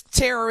vicious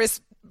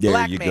terrorist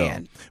black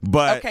man.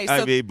 But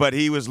okay, but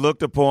he was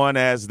looked upon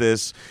as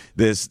this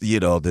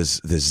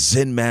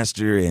Zen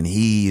master, and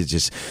he is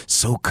just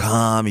so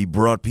calm. He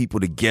brought people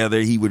together.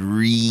 He would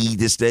read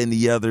this, that, and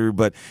the other.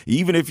 But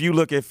even if you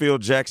look at Phil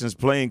Jackson's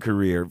playing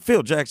career,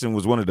 Phil Jackson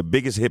was one of the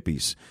biggest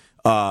hippies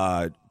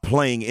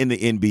playing in the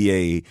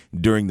NBA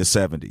during the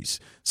 70s.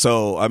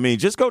 So, I mean,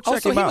 just go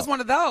check him out. He was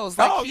one of those.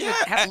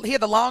 He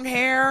had the long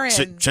hair.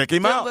 And check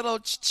him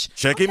out.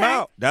 Check him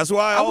out. That's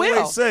why I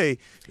always say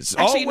it's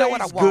always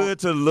good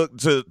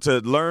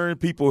to learn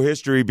people's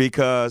history,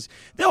 because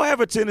they'll have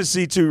a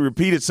tendency to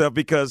repeat itself.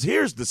 Because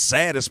here's the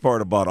saddest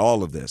part about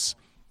all of this.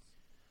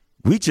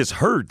 We just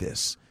heard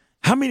this.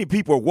 How many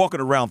people are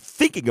walking around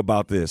thinking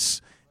about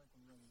this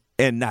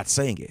and not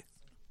saying it?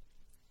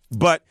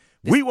 But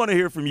we want to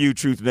hear from you,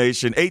 Truth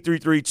Nation.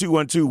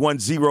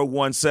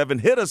 833-212-1017.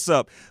 Hit us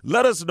up.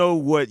 Let us know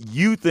what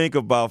you think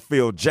about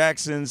Phil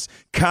Jackson's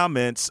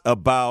comments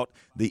about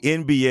the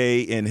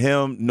NBA and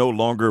him no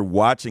longer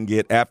watching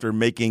it after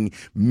making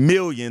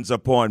millions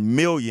upon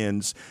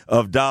millions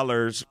of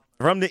dollars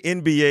from the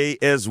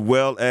NBA, as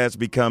well as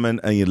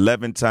becoming an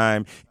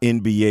 11-time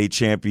NBA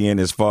champion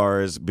as far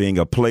as being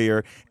a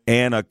player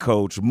and a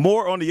coach.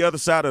 More on the other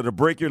side of the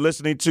break. You're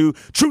listening to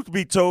Truth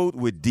Be Told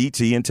with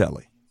DT and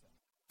Telly.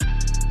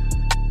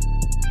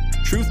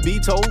 Truth Be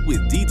Told with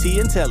DT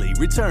and Telly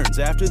returns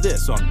after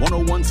this on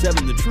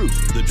 1017 The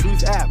Truth, The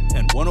Truth app,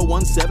 and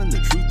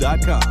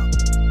 1017thetruth.com.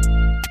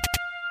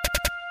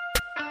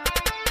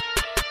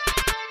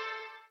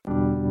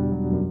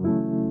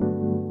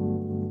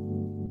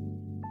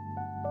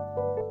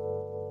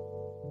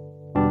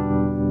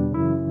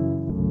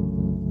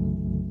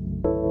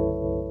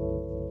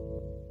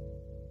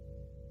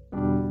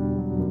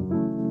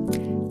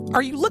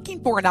 Are you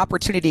looking for an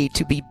opportunity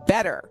to be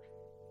better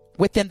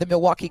within the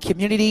Milwaukee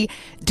community?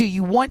 Do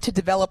you want to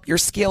develop your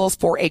skills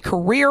for a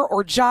career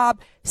or job?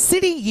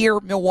 City Year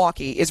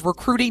Milwaukee is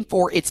recruiting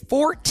for its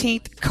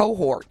 14th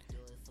cohort.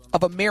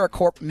 of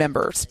AmeriCorps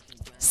members.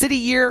 City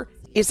Year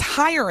is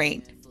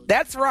hiring.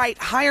 That's right,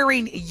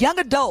 hiring young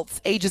adults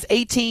ages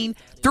 18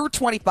 through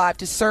 25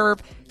 to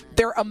serve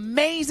their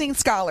amazing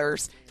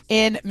scholars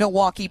in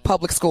Milwaukee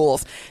Public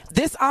Schools.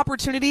 This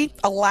opportunity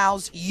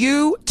allows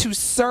you to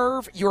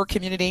serve your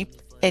community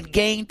and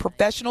gain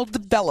professional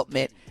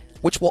development,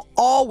 which will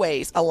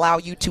always allow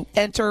you to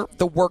enter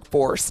the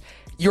workforce,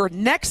 your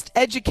next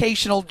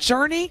educational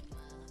journey,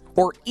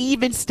 or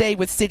even stay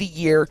with City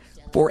Year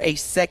for a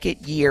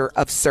second year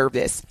of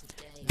service.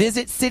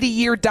 Visit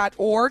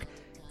cityyear.org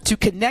to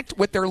connect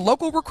with their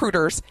local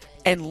recruiters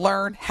and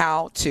learn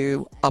how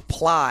to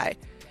apply.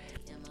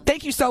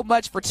 Thank you so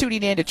much for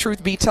tuning in to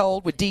Truth Be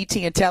Told with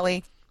DT and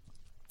Telly.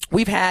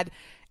 We've had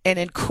an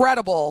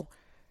incredible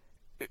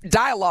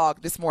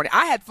dialogue this morning.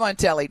 I had fun,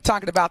 Telly,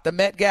 talking about the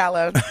Met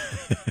Gala.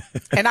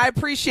 And I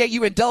appreciate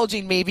you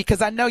indulging me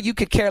because I know you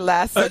could care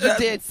less. So you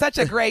did such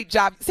a great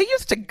job. See, you're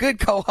such a good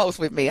co-host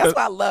with me. That's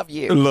why I love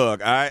you.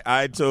 Look,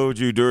 I told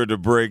you during the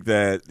break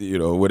that,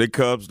 when it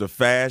comes to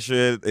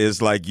fashion,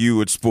 it's like you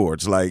with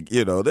sports. Like,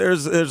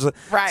 there's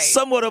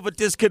somewhat of a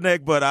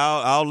disconnect, but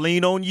I'll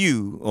lean on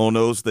you on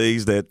those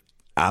things that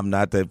I'm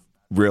not that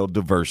real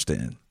diverse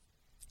in.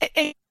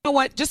 And you know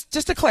what? Just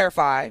to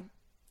clarify,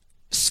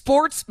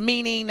 sports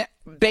meaning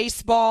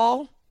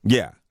baseball.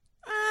 Yeah.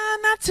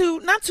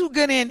 Not too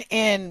good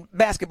in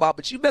basketball,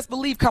 but you best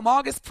believe come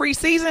August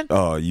preseason.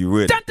 Oh, you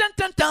with dun, dun,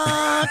 dun,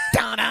 dun,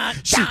 dun, dun,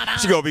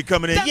 she gonna be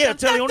coming in. Dun, yeah, dun,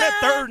 tell you dun, on that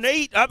dun. 3rd and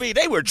 8. I mean,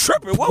 they were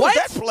tripping. What was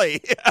that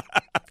play?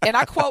 And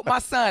I quote my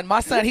son.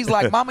 He's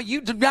like, "Mama,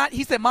 you do not."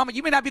 He said, "Mama,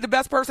 you may not be the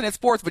best person at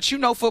sports, but you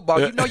know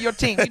football. You know your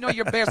team. You know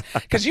your Bears.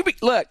 Because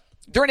look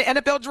during the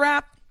NFL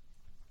draft."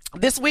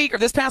 This week or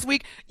this past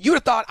week, you would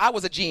have thought I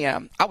was a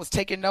GM. I was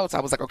taking notes. I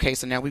was like, okay,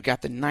 so now we've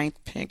got the 9th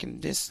pick in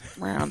this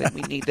round and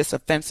we need this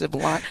offensive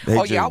line.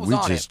 I was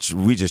on it.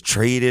 We just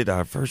traded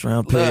our 1st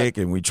round pick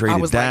and we traded down.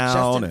 I was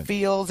like, Justin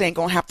Fields ain't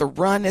going to have to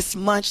run this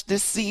much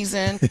this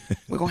season.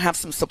 We're going to have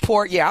some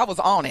support. Yeah, I was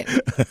on it.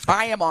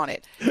 I am on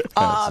it. That's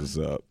what's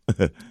up.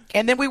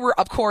 And then we were,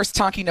 of course,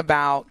 talking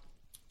about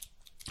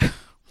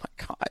my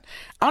God,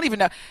 I don't even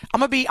know. I'm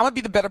gonna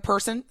be the better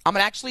person. I'm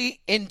gonna actually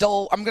I'm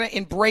gonna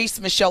embrace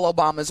Michelle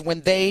Obama's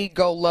when they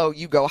go low,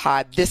 you go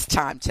high this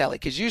time, Telly.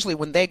 Because usually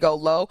when they go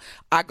low,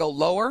 I go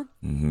lower.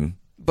 Mm-hmm.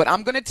 But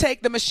I'm gonna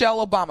take the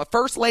Michelle Obama,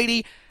 First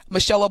Lady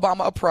Michelle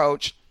Obama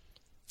approach,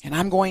 and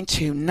I'm going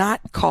to not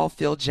call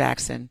Phil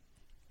Jackson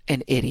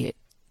an idiot.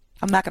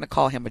 I'm not gonna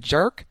call him a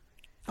jerk.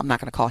 I'm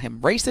not gonna call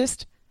him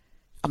racist.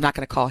 I'm not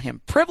gonna call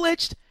him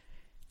privileged.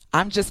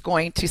 I'm just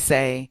going to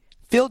say,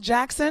 Phil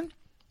Jackson,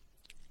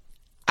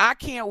 I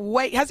can't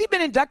wait. Has he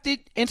been inducted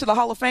into the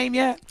Hall of Fame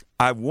yet?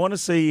 I want to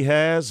say he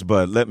has,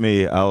 but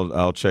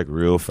I'll check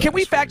real fast. Can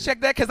we fact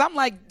check that? Because I'm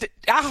like,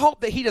 I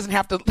hope that he doesn't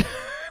have to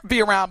be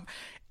around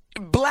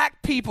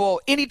black people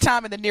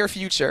anytime in the near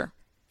future.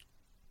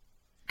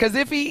 Because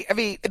let me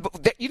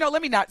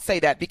not say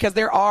that, because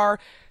there are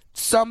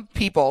some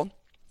people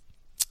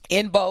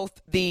in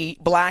both the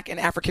black and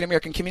African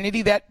American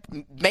community that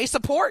may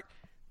support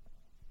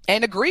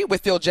and agree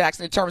with Phil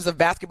Jackson in terms of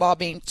basketball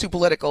being too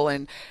political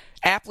and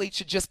athletes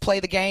should just play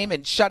the game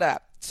and shut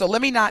up. So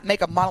let me not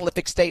make a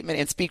monolithic statement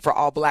and speak for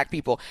all black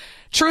people.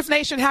 Truth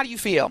Nation, how do you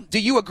feel? Do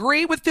you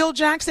agree with Phil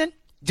Jackson?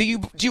 Do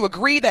you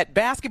agree that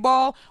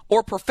basketball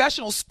or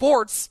professional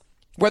sports,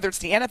 whether it's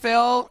the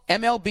NFL,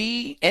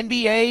 MLB,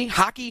 NBA,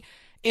 hockey,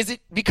 is it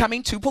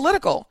becoming too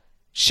political?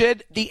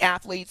 Should the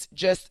athletes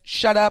just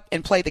shut up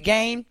and play the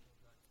game?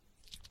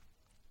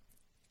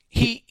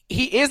 He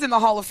is in the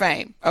Hall of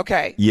Fame.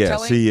 Okay. Yes,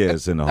 Telly? He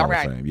is in the Hall of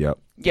Fame. Yep.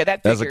 Yeah,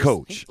 that figures. As a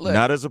coach,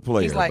 not as a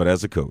player, but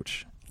as a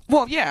coach.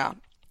 Well, yeah.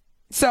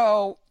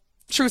 So,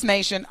 Truth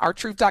Nation, our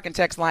Truth Talk and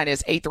text line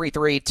is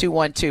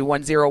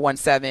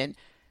 833-212-1017.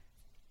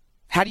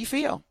 How do you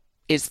feel?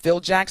 Is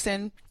Phil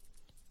Jackson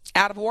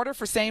out of order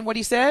for saying what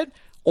he said?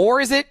 Or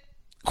is it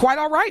quite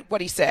all right what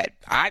he said?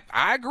 I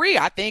agree.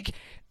 I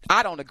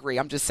don't agree.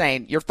 I'm just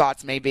saying your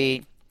thoughts may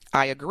be,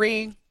 I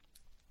agree,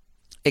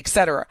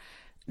 etc.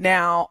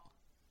 Now,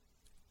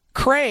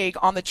 Craig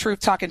on the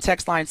Truth Talk and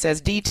text line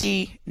says,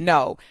 DT,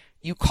 no.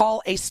 You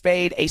call a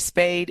spade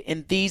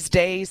in these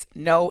days?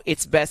 No,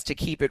 it's best to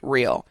keep it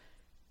real.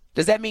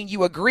 Does that mean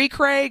you agree,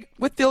 Craig,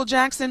 with Phil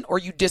Jackson, or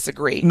you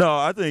disagree? No,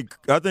 I think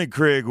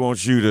Craig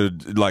wants you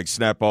to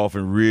snap off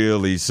and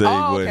really say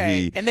what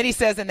he. And then he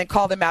says, and then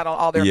call them out on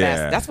all their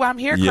mess. That's why I'm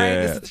here, Craig.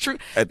 Yeah. This is the truth.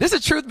 This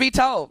is truth be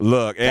told.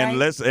 Look, okay? and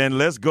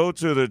let's go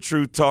to the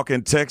Truth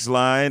Talking text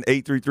line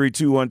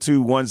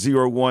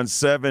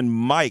 833-212-1017.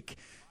 Mike,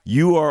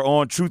 you are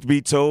on Truth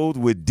Be Told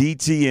with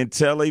DT and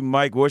Telly.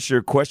 Mike, what's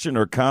your question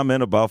or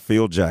comment about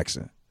Phil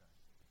Jackson?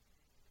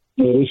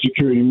 Yeah, this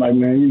security, my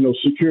man. You know,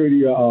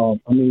 security. Phil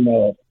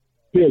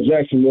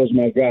Jackson was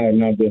my guy.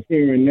 Now, but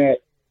hearing that,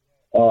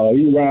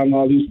 he around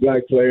all these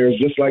black players,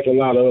 just like a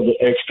lot of other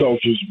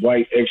ex-coaches,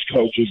 white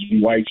ex-coaches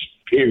and whites,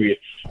 period.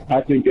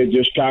 I think they're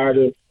just tired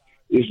of.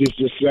 It's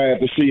just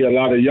sad to see a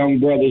lot of young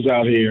brothers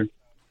out here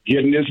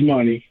getting this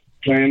money,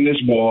 playing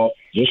this ball,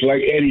 just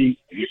like Eddie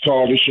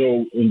called the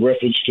show in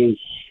reference to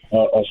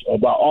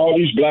about all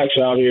these blacks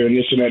out here and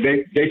this and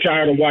that. They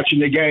tired of watching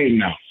the game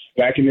now.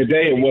 Back in the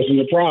day, it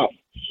wasn't a problem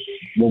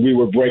when we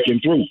were breaking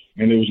through,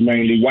 and it was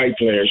mainly white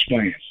players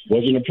playing.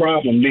 Wasn't a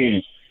problem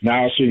then.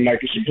 Now it seems like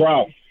it's a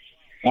problem.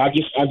 I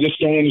just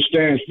don't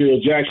understand Phil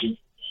Jackson.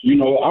 You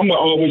know, I'm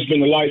always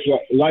been a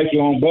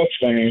lifelong Bucks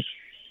fan,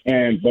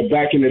 but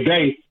back in the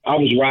day, I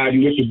was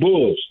riding with the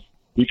Bulls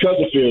because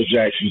of Phil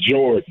Jackson,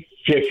 Jordan,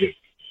 Pippen,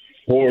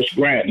 Horace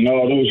Grant, and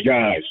all those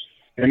guys.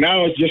 And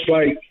now it's just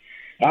like,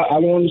 I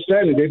don't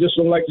understand it. They just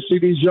don't like to see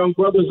these young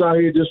brothers out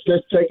here just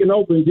taking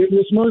over and getting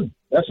this money.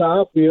 That's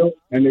how I feel.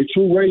 And they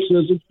true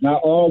racism,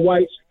 not all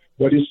whites,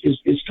 but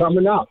it's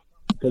coming out.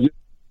 Because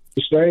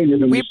it's strange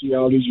and we see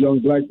all these young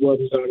black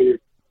brothers out here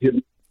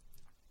getting.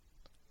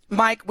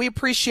 Mike, we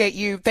appreciate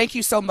you. Thank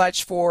you so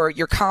much for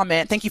your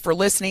comment. Thank you for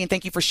listening.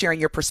 Thank you for sharing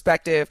your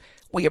perspective.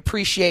 We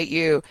appreciate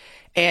you.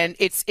 And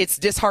it's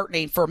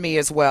disheartening for me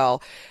as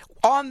well.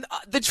 On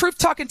the Truth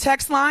Talking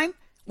text line,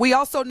 we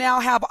also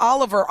now have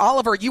Oliver.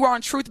 Oliver, you are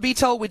on Truth Be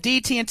Told with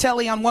DT and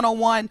Telly on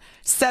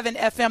 101.7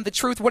 FM. The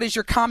Truth, what is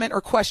your comment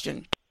or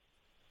question?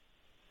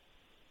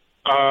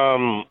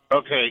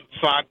 Okay,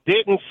 so I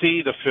didn't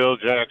see the Phil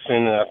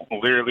Jackson. I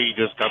literally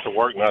just got to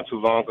work not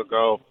too long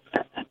ago.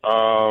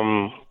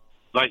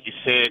 Like you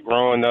said,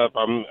 growing up,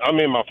 I'm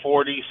in my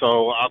 40s,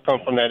 so I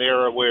come from that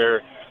era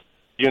where,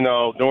 you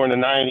know, during the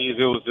 90s,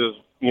 it was just,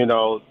 you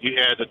know, you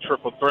had the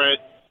triple threat,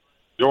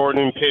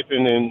 Jordan,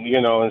 Pippen, and, you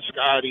know, and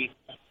Scotty,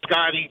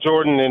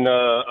 Jordan, and,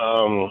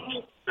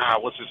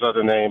 what's his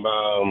other name?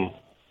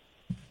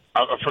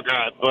 I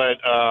forgot. But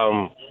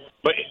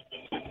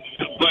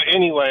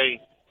anyway,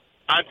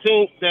 I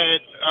think that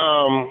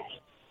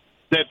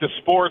that the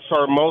sports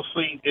are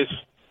mostly, it's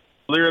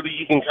clearly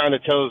you can kind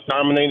of tell it's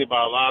dominated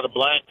by a lot of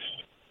blacks.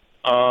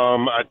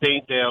 I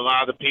think that a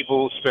lot of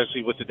people,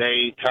 especially with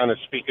today, kind of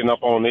speaking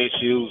up on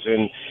issues,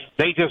 and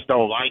they just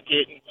don't like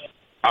it.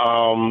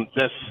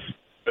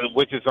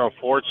 Which is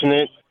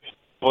unfortunate.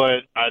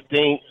 But I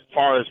think as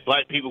far as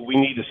black people, we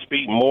need to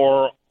speak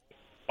more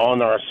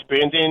on our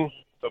spending,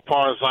 as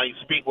far as like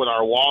speak with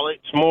our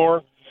wallets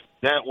more.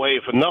 That way,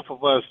 if enough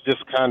of us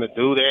just kind of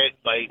do that,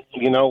 like,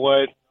 you know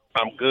what,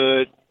 I'm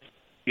good,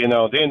 you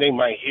know, then they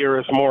might hear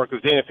us more.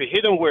 Because then if it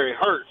hit them where it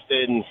hurts,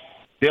 then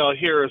they'll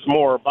hear us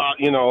more about,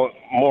 you know,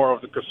 more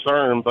of the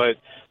concern. But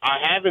I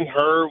haven't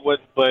heard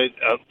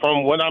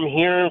from what I'm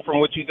hearing, from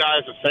what you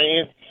guys are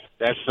saying,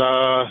 that's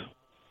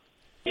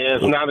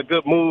it's not a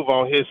good move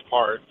on his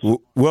part.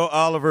 Well,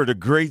 Oliver, the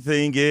great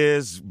thing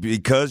is,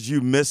 because you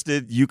missed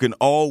it, you can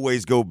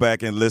always go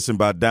back and listen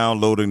by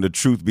downloading the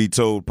Truth Be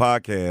Told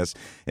podcast.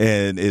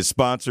 And it's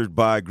sponsored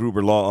by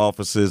Gruber Law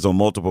Offices on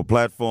multiple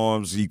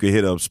platforms. You can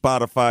hit up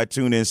Spotify,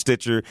 TuneIn,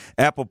 Stitcher,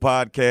 Apple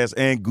Podcasts,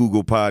 and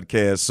Google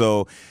Podcasts.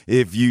 So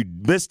if you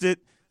missed it,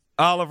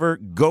 Oliver,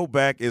 go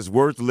back. It's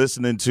worth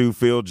listening to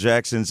Phil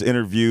Jackson's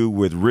interview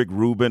with Rick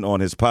Rubin on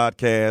his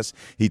podcast.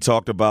 He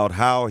talked about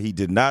how he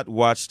did not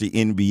watch the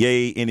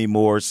NBA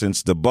anymore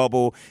since the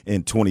bubble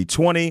in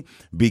 2020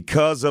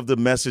 because of the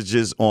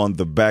messages on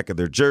the back of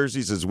their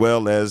jerseys as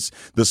well as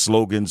the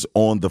slogans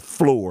on the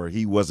floor.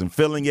 He wasn't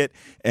feeling it.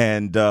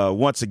 And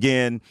once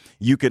again,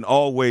 you can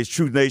always,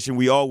 Truth Nation,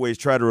 we always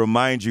try to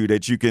remind you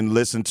that you can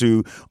listen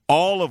to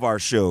all of our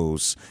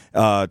shows,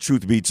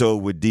 Truth Be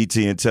Told with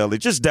DT and Telly.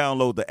 Just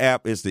download the app.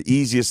 It's the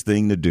easiest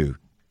thing to do.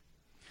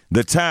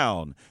 The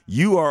Town,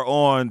 you are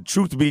on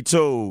Truth Be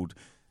Told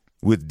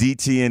with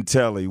DT and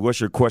Telly. What's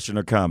your question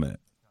or comment?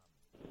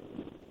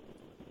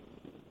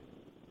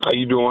 How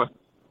you doing?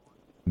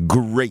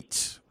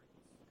 Great.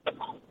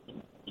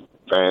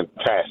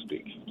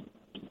 Fantastic.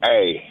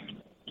 Hey,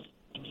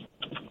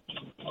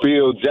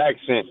 Phil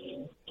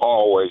Jackson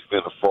always been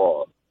a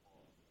fraud.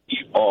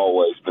 He's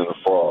always been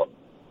a fraud.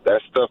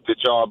 That stuff that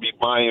y'all be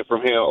buying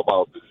from him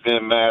about the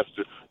Zen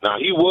Master. Now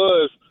he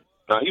was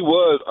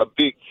a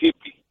big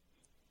hippie.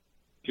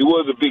 He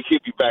was a big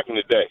hippie back in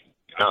the day,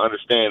 and I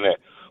understand that.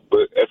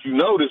 But if you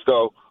notice,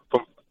 though,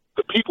 from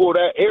the people of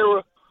that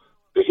era,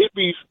 the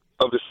hippies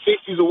of the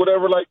 60s or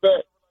whatever like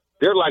that,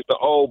 they're like the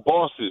old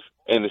bosses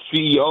and the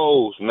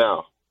CEOs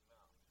now.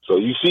 So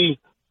you see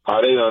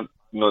how they done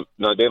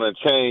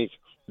changed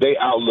their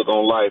outlook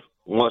on life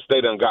once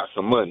they done got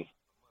some money.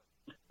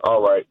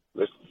 All right,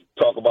 let's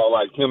talk about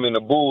like him and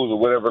the Bulls or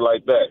whatever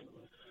like that.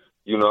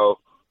 You know,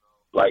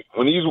 like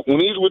when he's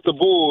with the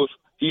Bulls,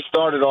 he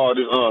started all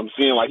this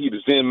seeing like he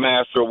the Zen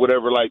Master or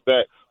whatever like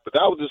that. But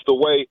that was just the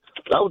way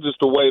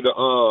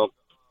to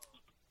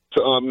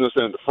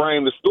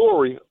frame the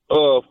story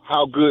of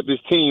how good this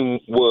team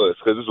was,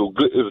 because it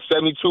was a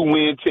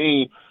 72-win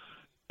team,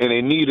 and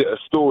they needed a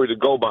story to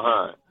go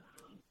behind.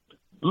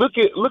 Look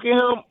at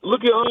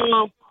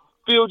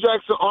Phil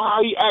Jackson on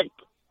how he act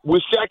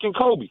with Shaq and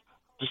Kobe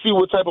to see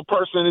what type of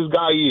person this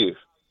guy is.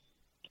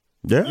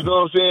 Yeah, you know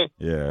what I'm saying?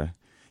 Yeah.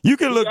 You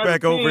can look got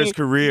back a over his team.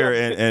 career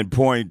and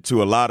point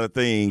to a lot of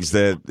things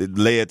that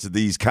led to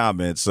these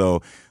comments.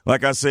 So,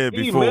 like I said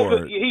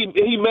before, He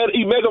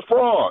mega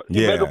fraud.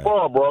 He mega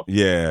fraud, bro.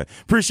 Yeah.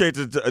 Appreciate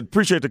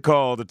the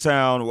call to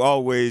town.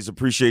 Always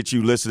appreciate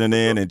you listening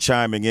in and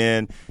chiming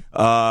in.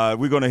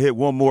 We're going to hit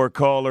one more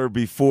caller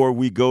before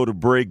we go to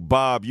break.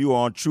 Bob, you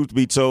on Truth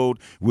Be Told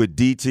with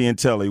DT and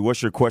Telly.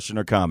 What's your question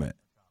or comment?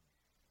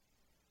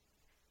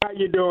 How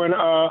you doing?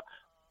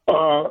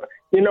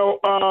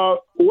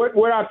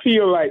 What I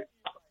feel like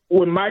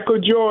with Michael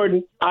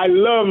Jordan, I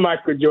love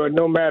Michael Jordan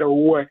no matter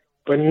what.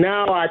 But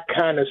now I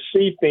kind of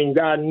see things.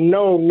 I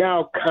know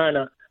now kind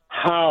of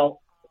how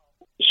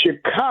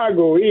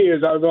Chicago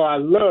is, although I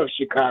love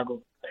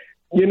Chicago.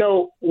 You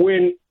know,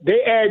 when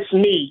they asked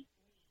me,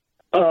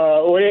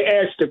 or they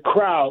asked the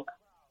crowd,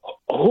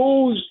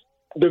 who's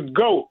the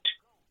GOAT,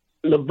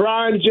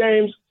 LeBron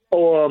James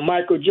or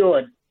Michael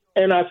Jordan?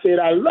 And I said,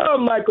 I love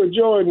Michael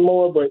Jordan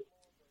more, but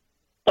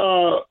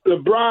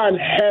LeBron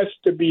has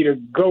to be the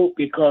GOAT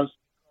because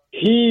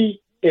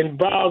he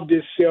involved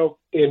himself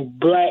in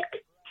Black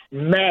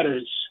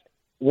Matters,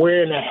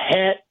 wearing a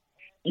hat,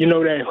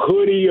 that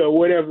hoodie or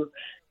whatever.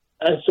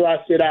 And so I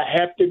said, I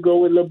have to go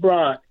with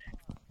LeBron.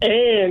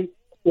 And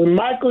when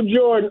Michael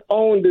Jordan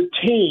owned the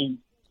team,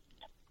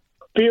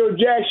 Phil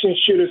Jackson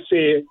should have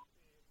said,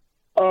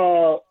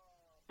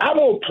 I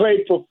won't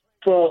play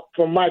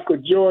for Michael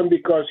Jordan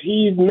because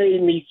he's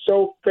made me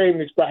so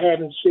famous by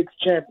having 6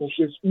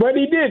 championships. But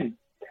he didn't.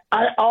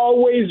 I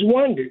always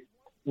wondered.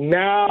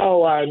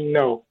 Now I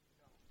know.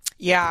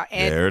 Yeah,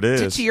 and there it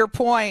is. To your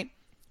point,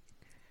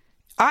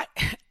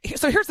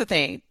 so here's the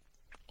thing.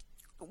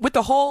 With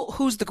the whole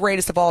who's the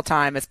greatest of all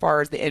time as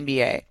far as the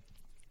NBA,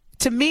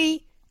 to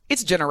me,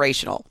 it's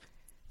generational.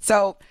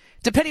 So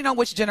depending on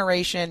which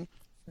generation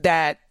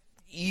that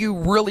you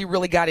really,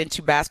 really got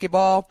into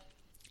basketball,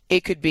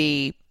 it could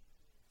be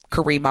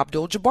Kareem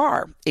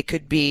Abdul-Jabbar. It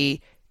could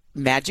be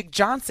Magic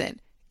Johnson.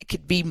 It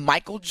could be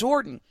Michael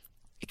Jordan.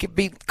 It could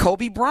be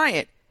Kobe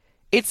Bryant.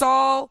 It's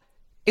all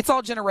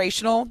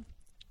generational.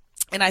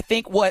 And I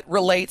think what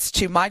relates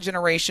to my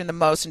generation the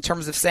most in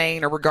terms of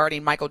saying or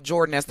regarding Michael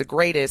Jordan as the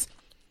greatest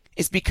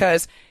is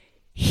because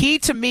he,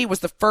 to me, was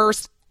the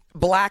first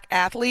Black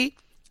athlete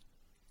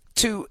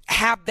to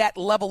have that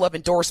level of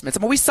endorsements.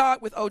 I mean, we saw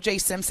it with O.J.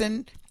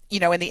 Simpson, in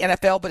the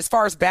NFL, but as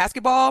far as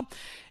basketball,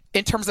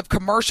 in terms of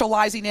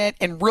commercializing it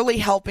and really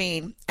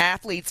helping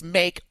athletes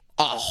make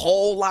a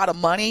whole lot of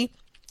money,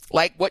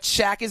 like what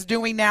Shaq is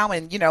doing now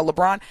and,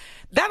 LeBron,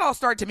 that all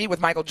started to me with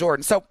Michael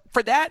Jordan. So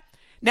for that,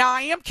 now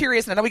I am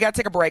curious, and I know we got to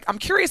take a break. I'm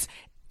curious,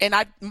 and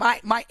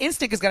my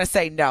instinct is going to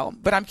say no,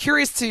 but I'm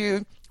curious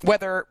to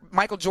whether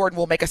Michael Jordan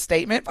will make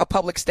a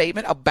public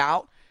statement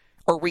about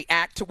or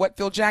react to what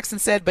Phil Jackson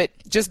said. But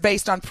just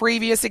based on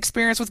previous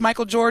experience with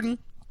Michael Jordan,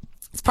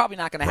 it's probably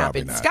not going to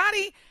happen. Not.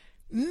 Scotty,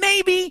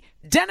 maybe.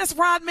 Dennis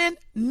Rodman,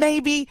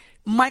 maybe.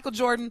 Michael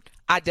Jordan,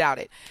 I doubt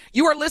it.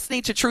 You are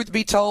listening to Truth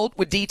Be Told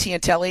with DT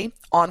and Telly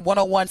on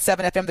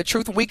 101.7 FM The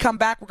Truth. When we come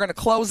back, we're going to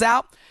close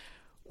out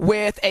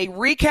with a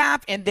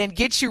recap and then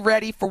get you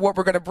ready for what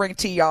we're going to bring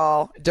to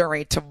y'all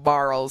during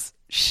tomorrow's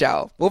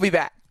show. We'll be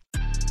back.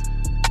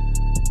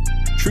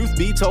 Truth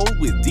Be Told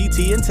with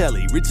DT and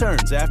Telly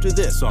returns after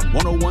this on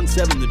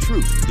 101.7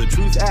 The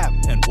Truth app,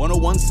 and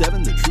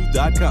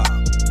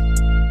 1017thetruth.com.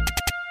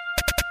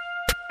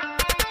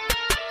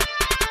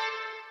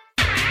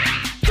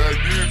 Back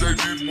then they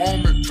didn't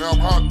want me, now I'm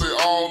hot, they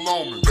all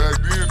on me. Back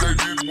then they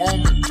didn't want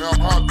me, now I'm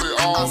hot, they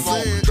all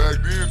on me. Back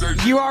then they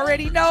didn't. You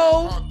already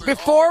know,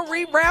 before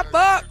we wrap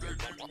up,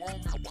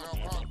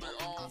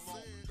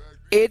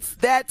 it's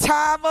that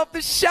time of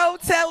the show,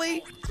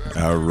 Telly.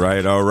 All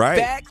right.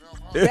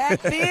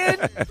 Back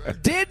then,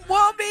 didn't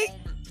want me,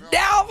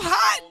 now I'm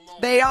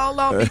hot. They all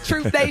on me,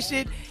 Truth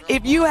Nation.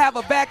 If you have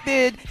a back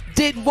then,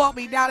 didn't want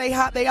me, now they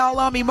hot, they all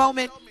on me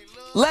moment,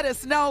 let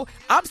us know.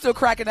 I'm still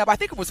cracking up. I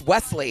think it was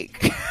Wesley.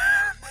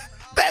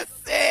 That's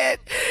it.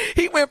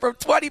 He went from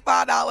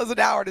 $25 an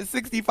hour to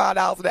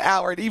 $65 an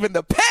hour, and even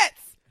the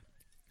pets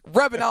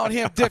rubbing on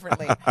him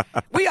differently.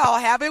 We all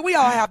have it. We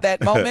all have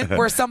that moment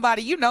where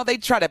somebody, they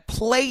try to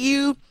play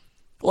you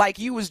like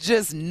you was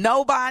just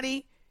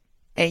nobody,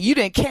 and you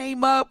didn't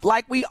came up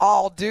like we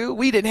all do.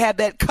 We didn't have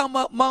that come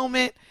up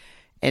moment,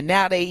 and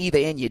now they either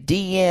in your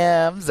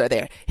DMs or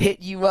they're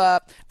hitting you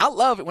up. I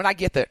love it when I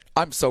get the,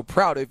 I'm so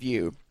proud of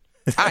you.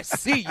 I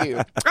see you.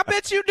 I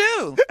bet you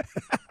do.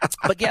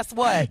 But guess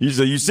what?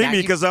 You see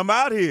me because I'm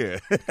out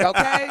here.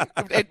 Okay?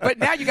 But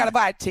now you got to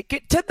buy a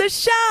ticket to the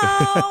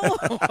show.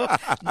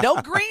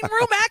 No green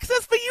room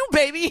access for you,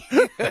 baby.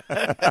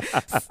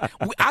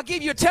 I'll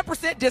give you a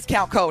 10%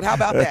 discount code. How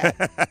about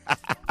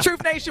that?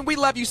 Truth Nation, we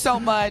love you so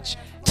much.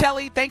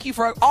 Telly, thank you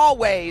for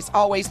always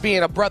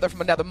being a brother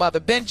from another mother.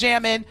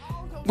 Benjamin,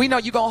 we know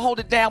you're going to hold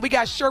it down. We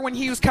got Sherwin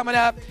Hughes coming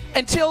up.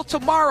 Until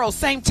tomorrow,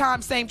 same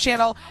time, same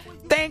channel.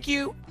 Thank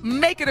you.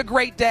 Make it a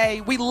great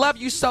day. We love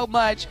you so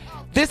much.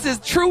 This is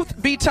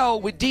Truth Be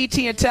Told with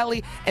DT and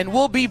Telly, and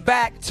we'll be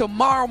back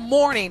tomorrow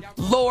morning,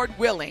 Lord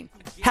willing.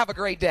 Have a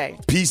great day.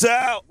 Peace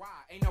out.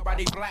 Ain't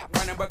nobody black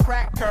running but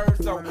crack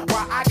curves, so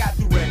why I got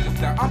to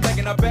register? I'm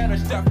thinking of better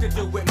stuff to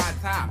do with my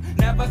time.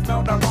 Never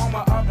smelled the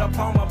aroma of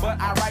diploma, but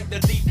I write the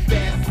deep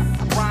best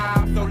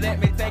rhyme. So let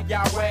me take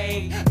y'all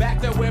way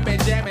back to women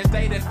jamming,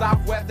 state in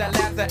Southwest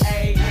Atlanta,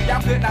 A.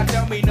 Y'all could not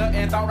tell me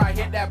nothing, thought I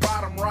hit that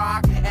bottom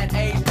rock. At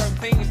age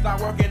 13,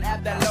 start working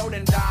at that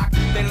loading dock.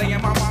 They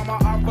laying my mama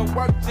off of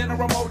work,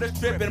 General Motors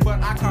stripping,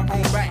 but I come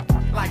home back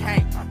like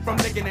Hank from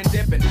licking and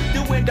dipping,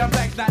 doing dumb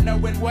things, not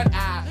knowing what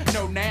I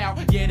know now.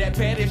 Yeah, that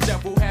petty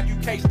stuff will have you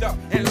cased up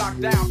and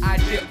locked down. I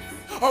dip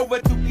over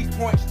to these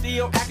points,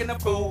 still acting a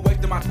fool,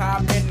 wasting my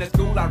time in the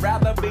school. I'd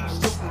rather be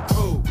shooting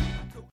cool.